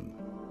mountain.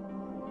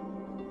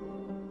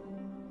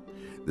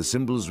 The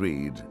symbols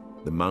read,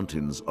 the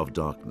mountains of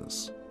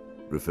darkness,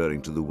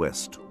 referring to the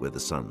west where the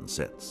sun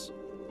sets.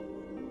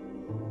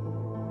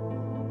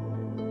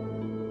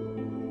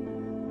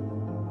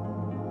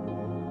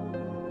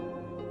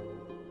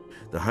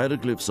 The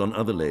hieroglyphs on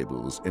other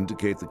labels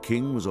indicate the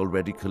king was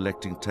already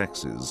collecting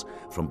taxes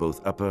from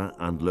both Upper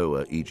and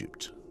Lower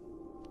Egypt.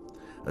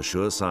 A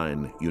sure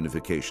sign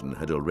unification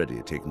had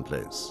already taken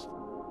place.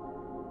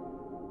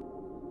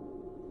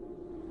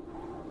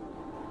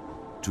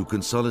 To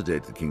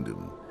consolidate the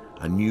kingdom,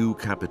 a new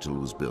capital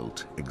was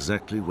built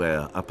exactly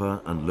where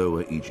Upper and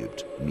Lower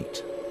Egypt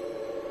meet.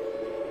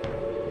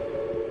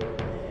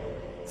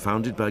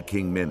 Founded by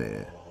King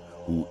Mene,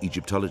 who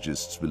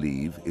Egyptologists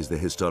believe is the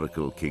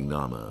historical King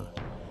Narmer,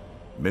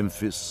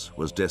 Memphis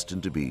was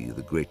destined to be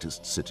the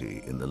greatest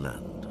city in the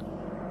land.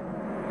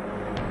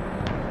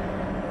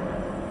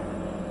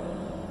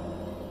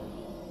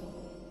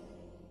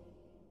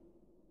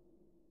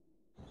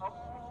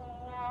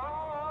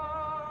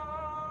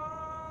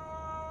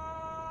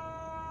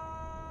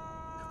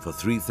 For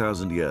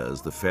 3,000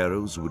 years, the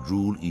pharaohs would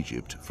rule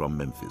Egypt from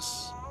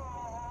Memphis.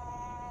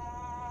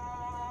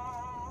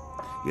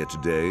 Yet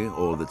today,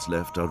 all that's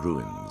left are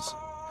ruins,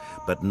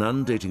 but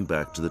none dating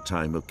back to the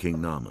time of King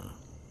Narmer.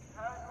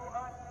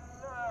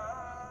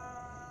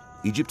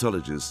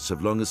 Egyptologists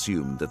have long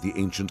assumed that the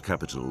ancient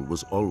capital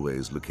was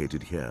always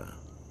located here.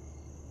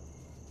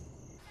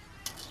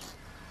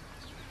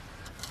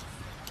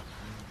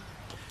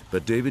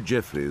 But David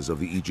Jeffries of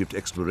the Egypt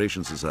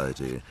Exploration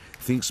Society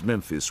thinks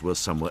Memphis was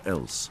somewhere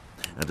else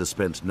and has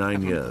spent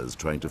 9 years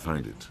trying to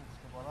find it.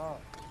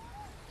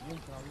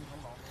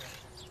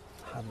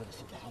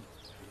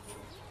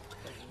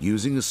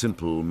 Using a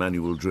simple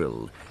manual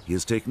drill, he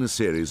has taken a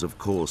series of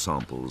core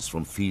samples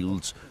from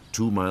fields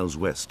 2 miles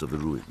west of the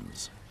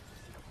ruins.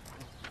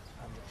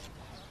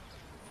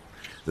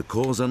 The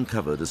cores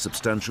uncovered a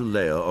substantial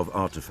layer of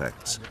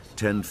artifacts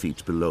 10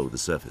 feet below the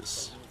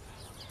surface.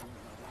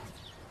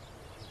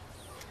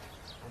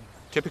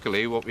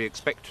 Typically, what we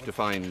expect to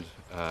find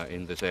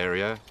in this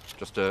area,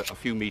 just a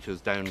few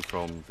meters down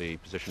from the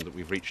position that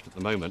we've reached at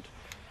the moment,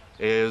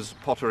 is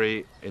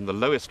pottery in the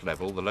lowest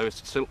level, the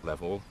lowest silt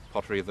level,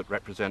 pottery that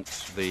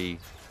represents the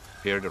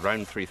period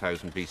around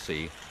 3000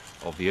 BC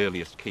of the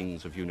earliest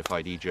kings of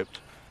unified Egypt,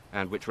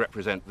 and which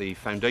represent the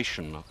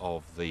foundation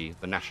of the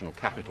national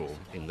capital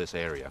in this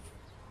area.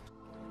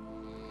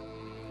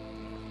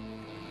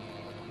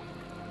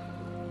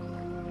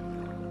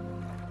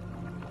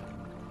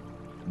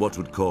 What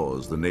would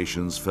cause the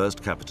nation's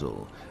first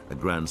capital, a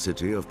grand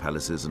city of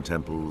palaces and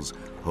temples,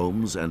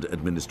 homes and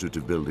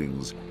administrative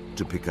buildings,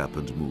 to pick up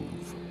and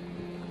move?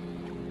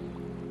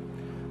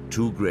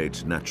 Two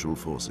great natural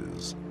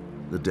forces,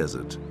 the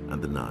desert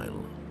and the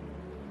Nile.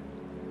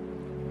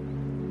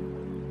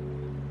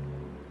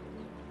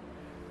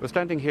 We're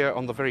standing here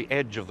on the very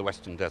edge of the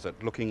Western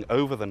Desert, looking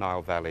over the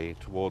Nile Valley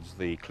towards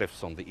the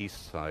cliffs on the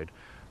east side,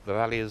 The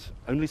valley is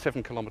only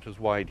 7 kilometers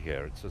wide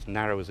here. It's as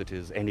narrow as it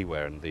is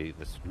anywhere in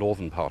this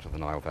northern part of the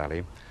Nile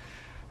Valley.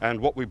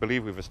 And what we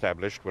believe we've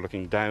established, we're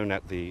looking down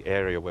at the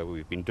area where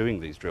we've been doing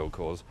these drill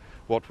cores,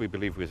 what we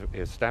believe we've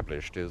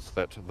established is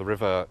that the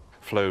river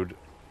flowed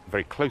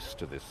very close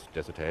to this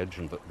desert edge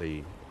and that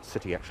the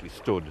city actually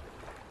stood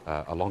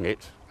along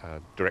it,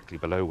 directly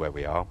below where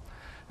we are,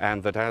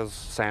 and that as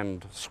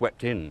sand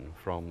swept in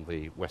from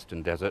the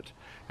western desert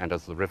and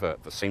as the river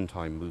at the same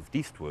time moved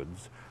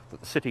eastwards,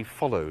 that the city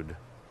followed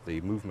the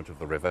movement of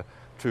the river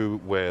to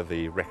where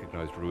the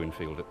recognized ruin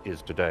field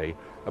is today,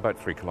 about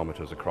 3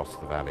 kilometers across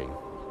the valley.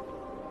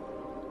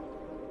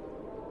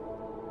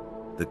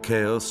 The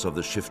chaos of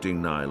the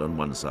shifting Nile on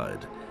one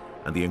side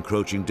and the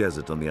encroaching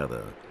desert on the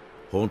other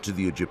haunted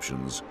the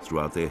Egyptians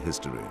throughout their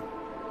history.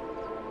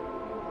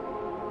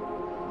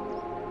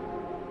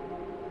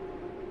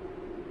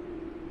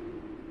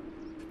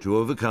 To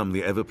overcome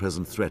the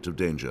ever-present threat of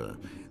danger,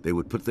 they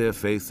would put their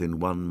faith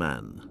in one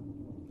man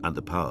and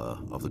the power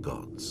of the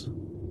gods.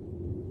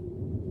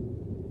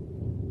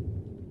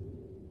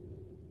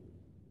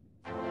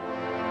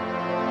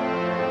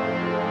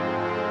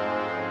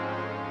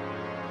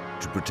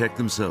 To protect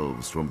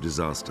themselves from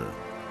disaster,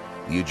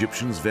 the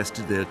Egyptians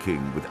vested their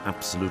king with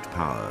absolute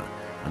power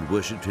and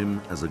worshipped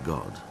him as a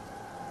god.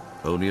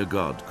 Only a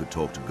god could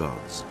talk to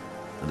gods,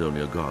 and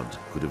only a god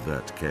could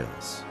avert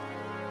chaos.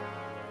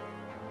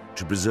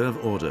 To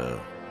preserve order,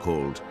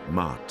 called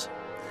Maat,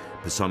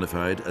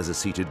 personified as a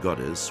seated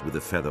goddess with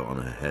a feather on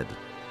her head,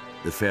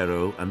 the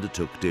pharaoh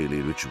undertook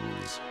daily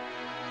rituals.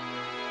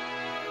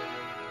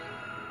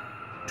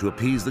 To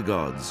appease the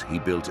gods, he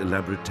built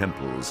elaborate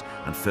temples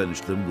and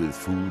furnished them with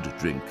food,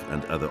 drink,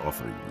 and other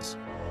offerings.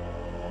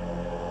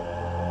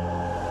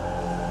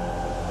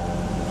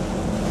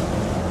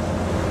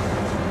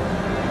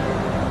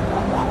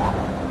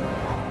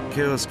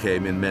 Chaos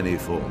came in many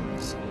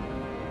forms.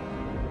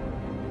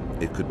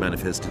 It could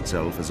manifest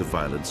itself as a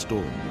violent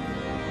storm,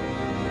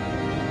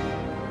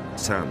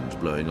 sand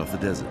blowing off the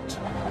desert,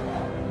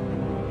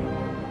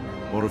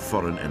 or a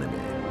foreign enemy.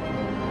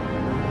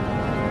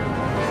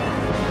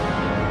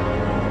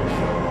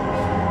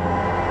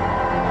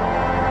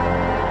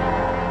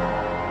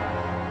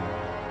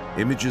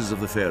 Images of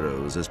the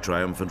pharaohs as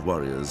triumphant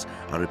warriors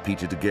are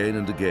repeated again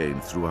and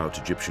again throughout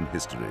Egyptian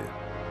history.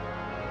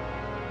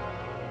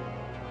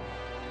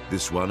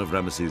 This one of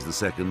Ramesses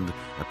II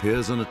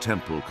appears on a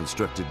temple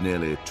constructed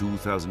nearly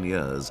 2,000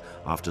 years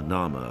after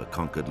Narmer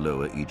conquered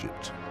Lower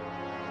Egypt.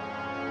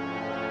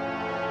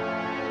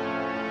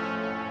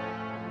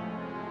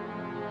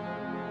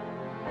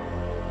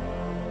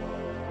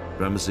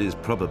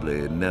 Ramesses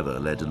probably never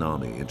led an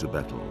army into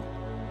battle.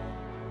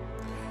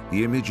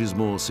 The image is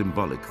more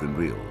symbolic than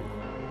real.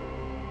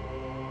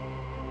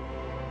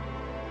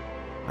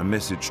 A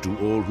message to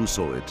all who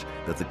saw it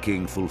that the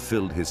king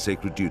fulfilled his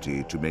sacred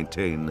duty to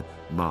maintain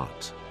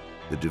Maat,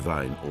 the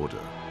divine order.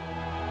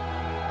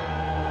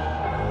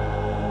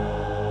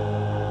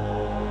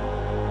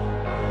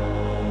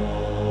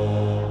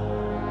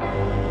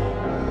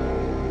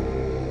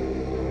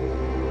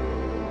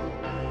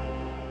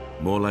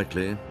 More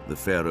likely, the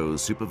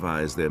pharaohs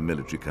supervised their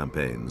military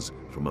campaigns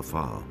from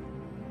afar.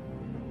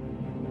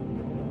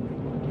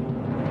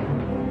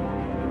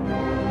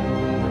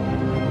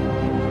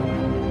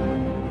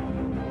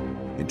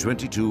 In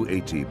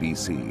 2280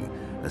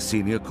 BC, a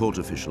senior court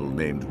official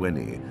named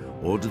Weni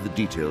ordered the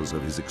details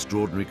of his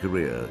extraordinary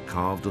career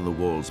carved on the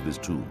walls of his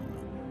tomb.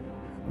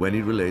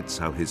 Weni relates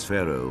how his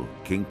pharaoh,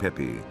 King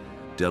Pepi,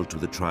 dealt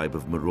with a tribe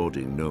of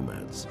marauding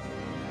nomads.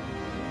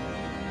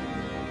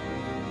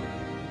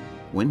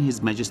 When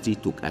His Majesty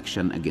took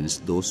action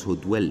against those who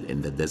dwell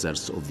in the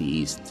deserts of the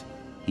East,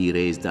 he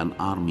raised an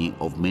army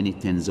of many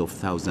tens of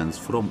thousands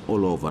from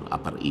all over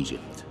Upper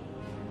Egypt.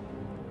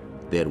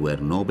 There were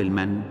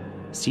noblemen,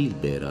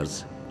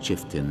 seal-bearers,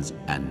 chieftains,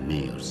 and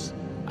mayors.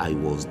 I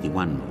was the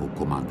one who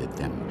commanded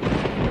them.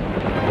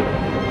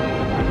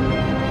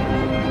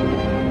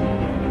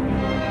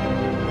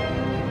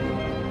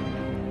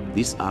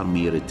 This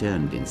army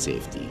returned in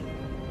safety.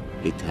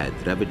 It had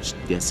ravaged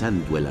the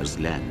sand dwellers'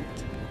 land.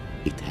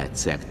 It had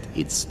sacked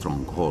its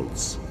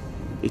strongholds.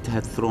 It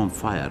had thrown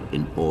fire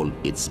in all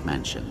its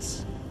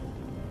mansions.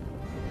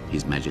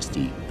 His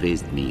Majesty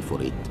praised me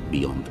for it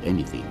beyond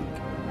anything.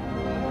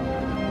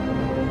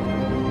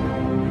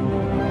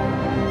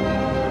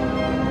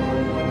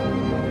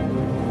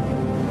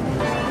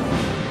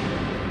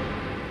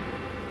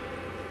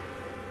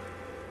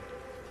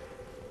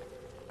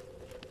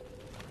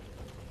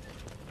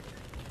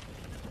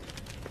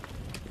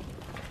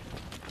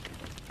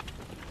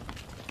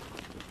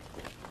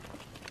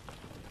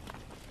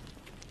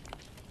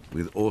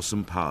 With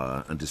awesome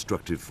power and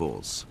destructive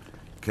force,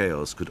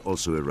 chaos could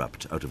also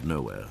erupt out of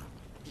nowhere.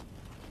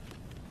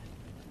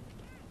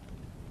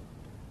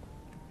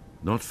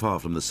 Not far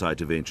from the site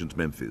of ancient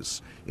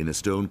Memphis, in a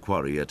stone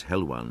quarry at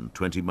Helwan,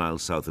 20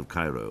 miles south of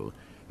Cairo,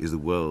 is the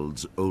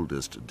world's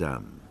oldest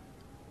dam.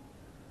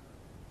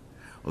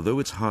 Although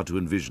it's hard to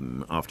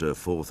envision after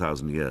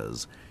 4,000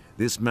 years,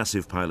 This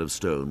massive pile of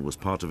stone was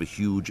part of a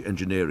huge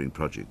engineering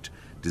project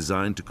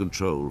designed to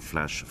control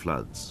flash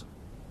floods.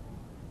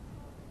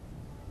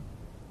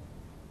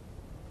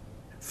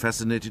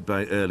 Fascinated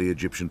by early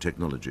Egyptian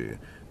technology,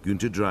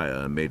 Günter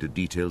Dreyer made a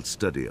detailed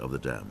study of the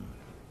dam.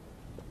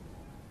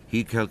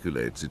 He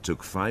calculates it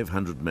took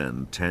 500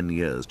 men 10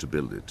 years to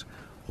build it,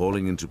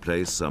 hauling into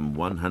place some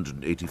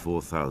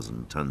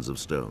 184,000 tons of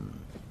stone.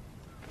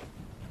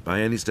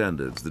 By any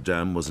standards, the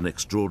dam was an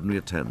extraordinary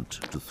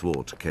attempt to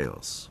thwart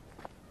chaos.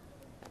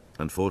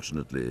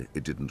 Unfortunately,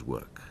 it didn't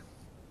work.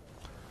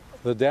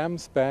 The dam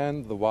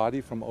spanned the wadi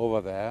from over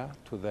there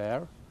to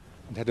there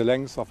and had a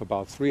length of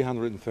about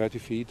 330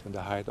 feet and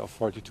a height of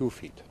 42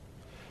 feet.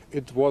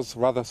 It was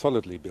rather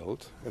solidly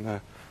built. In a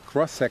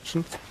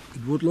cross-section,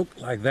 it would look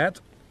like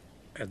that.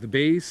 At the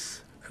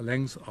base, a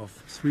length of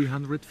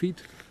 300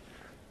 feet.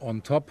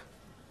 On top,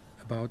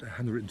 about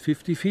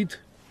 150 feet.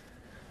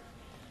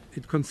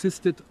 It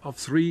consisted of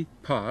 3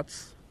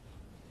 parts.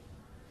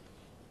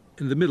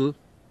 In the middle,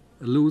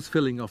 a loose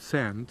filling of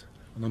sand,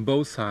 and on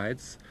both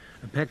sides,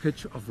 a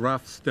package of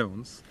rough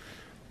stones,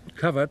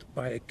 covered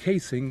by a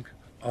casing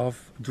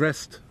of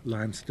dressed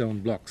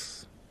limestone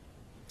blocks.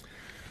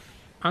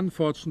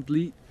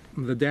 Unfortunately,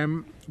 the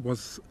dam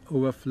was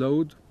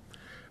overflowed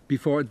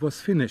before it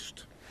was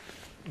finished.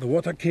 The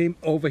water came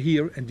over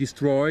here and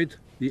destroyed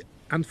the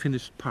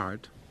unfinished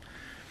part,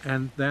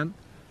 and then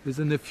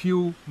within a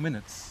few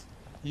minutes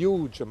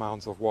huge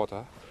amounts of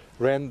water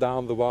ran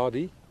down the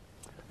wadi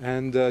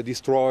and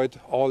destroyed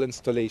all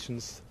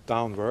installations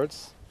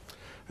downwards.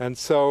 And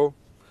so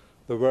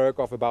the work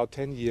of about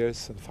 10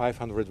 years and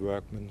 500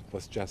 workmen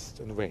was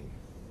just in vain.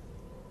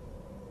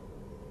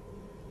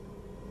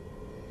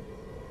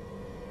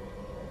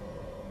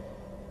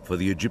 For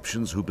the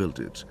Egyptians who built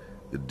it,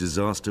 the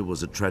disaster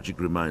was a tragic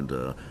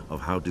reminder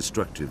of how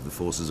destructive the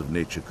forces of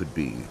nature could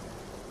be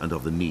and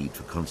of the need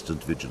for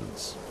constant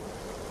vigilance.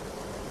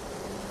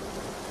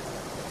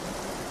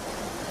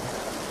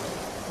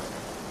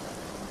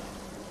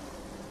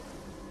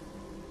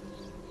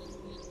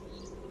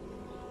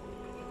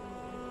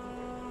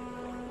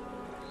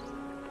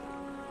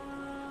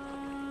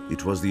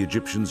 It was the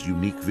Egyptians'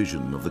 unique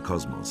vision of the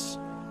cosmos,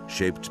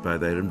 shaped by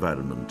their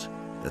environment,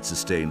 that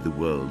sustained the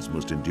world's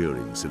most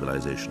enduring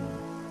civilization.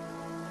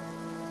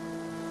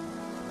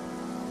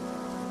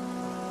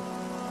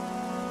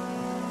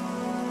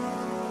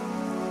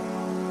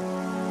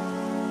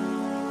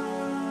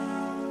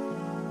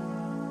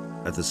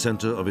 At the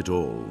center of it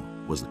all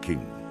was the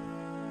king.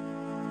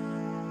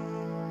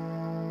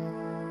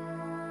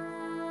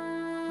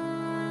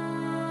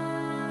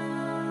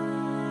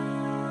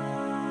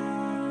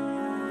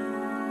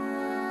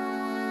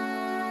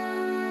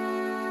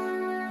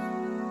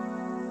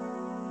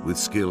 With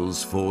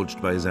skills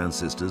forged by his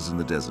ancestors in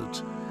the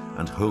desert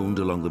and honed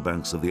along the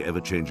banks of the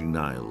ever-changing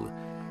Nile,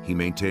 he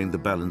maintained the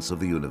balance of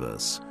the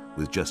universe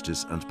with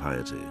justice and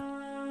piety.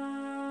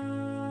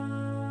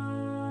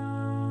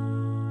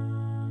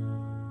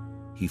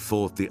 He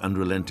fought the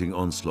unrelenting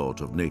onslaught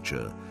of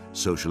nature,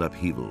 social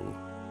upheaval,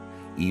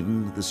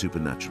 even the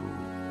supernatural.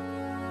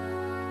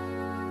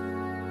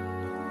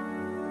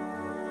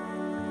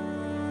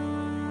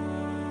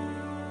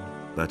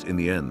 But in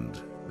the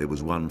end, there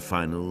was one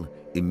final,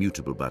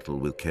 immutable battle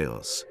with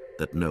chaos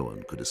that no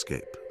one could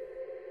escape.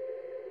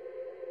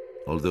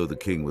 Although the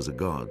king was a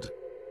god,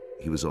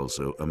 he was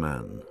also a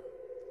man.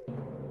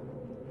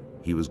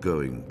 He was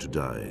going to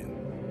die.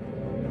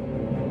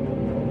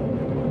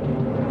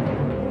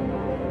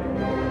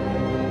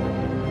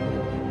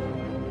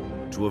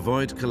 To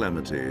avoid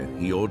calamity,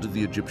 he ordered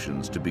the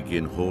Egyptians to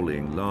begin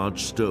hauling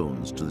large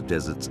stones to the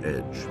desert's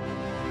edge.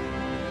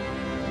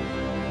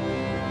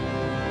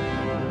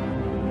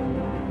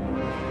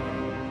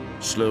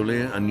 Slowly,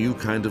 a new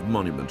kind of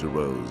monument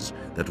arose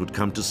that would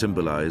come to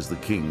symbolize the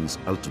king's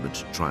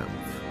ultimate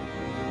triumph.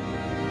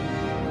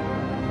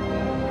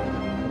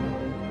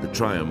 The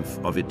triumph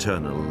of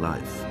eternal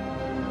life.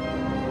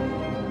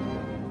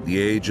 The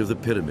age of the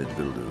pyramid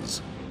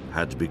builders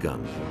had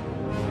begun.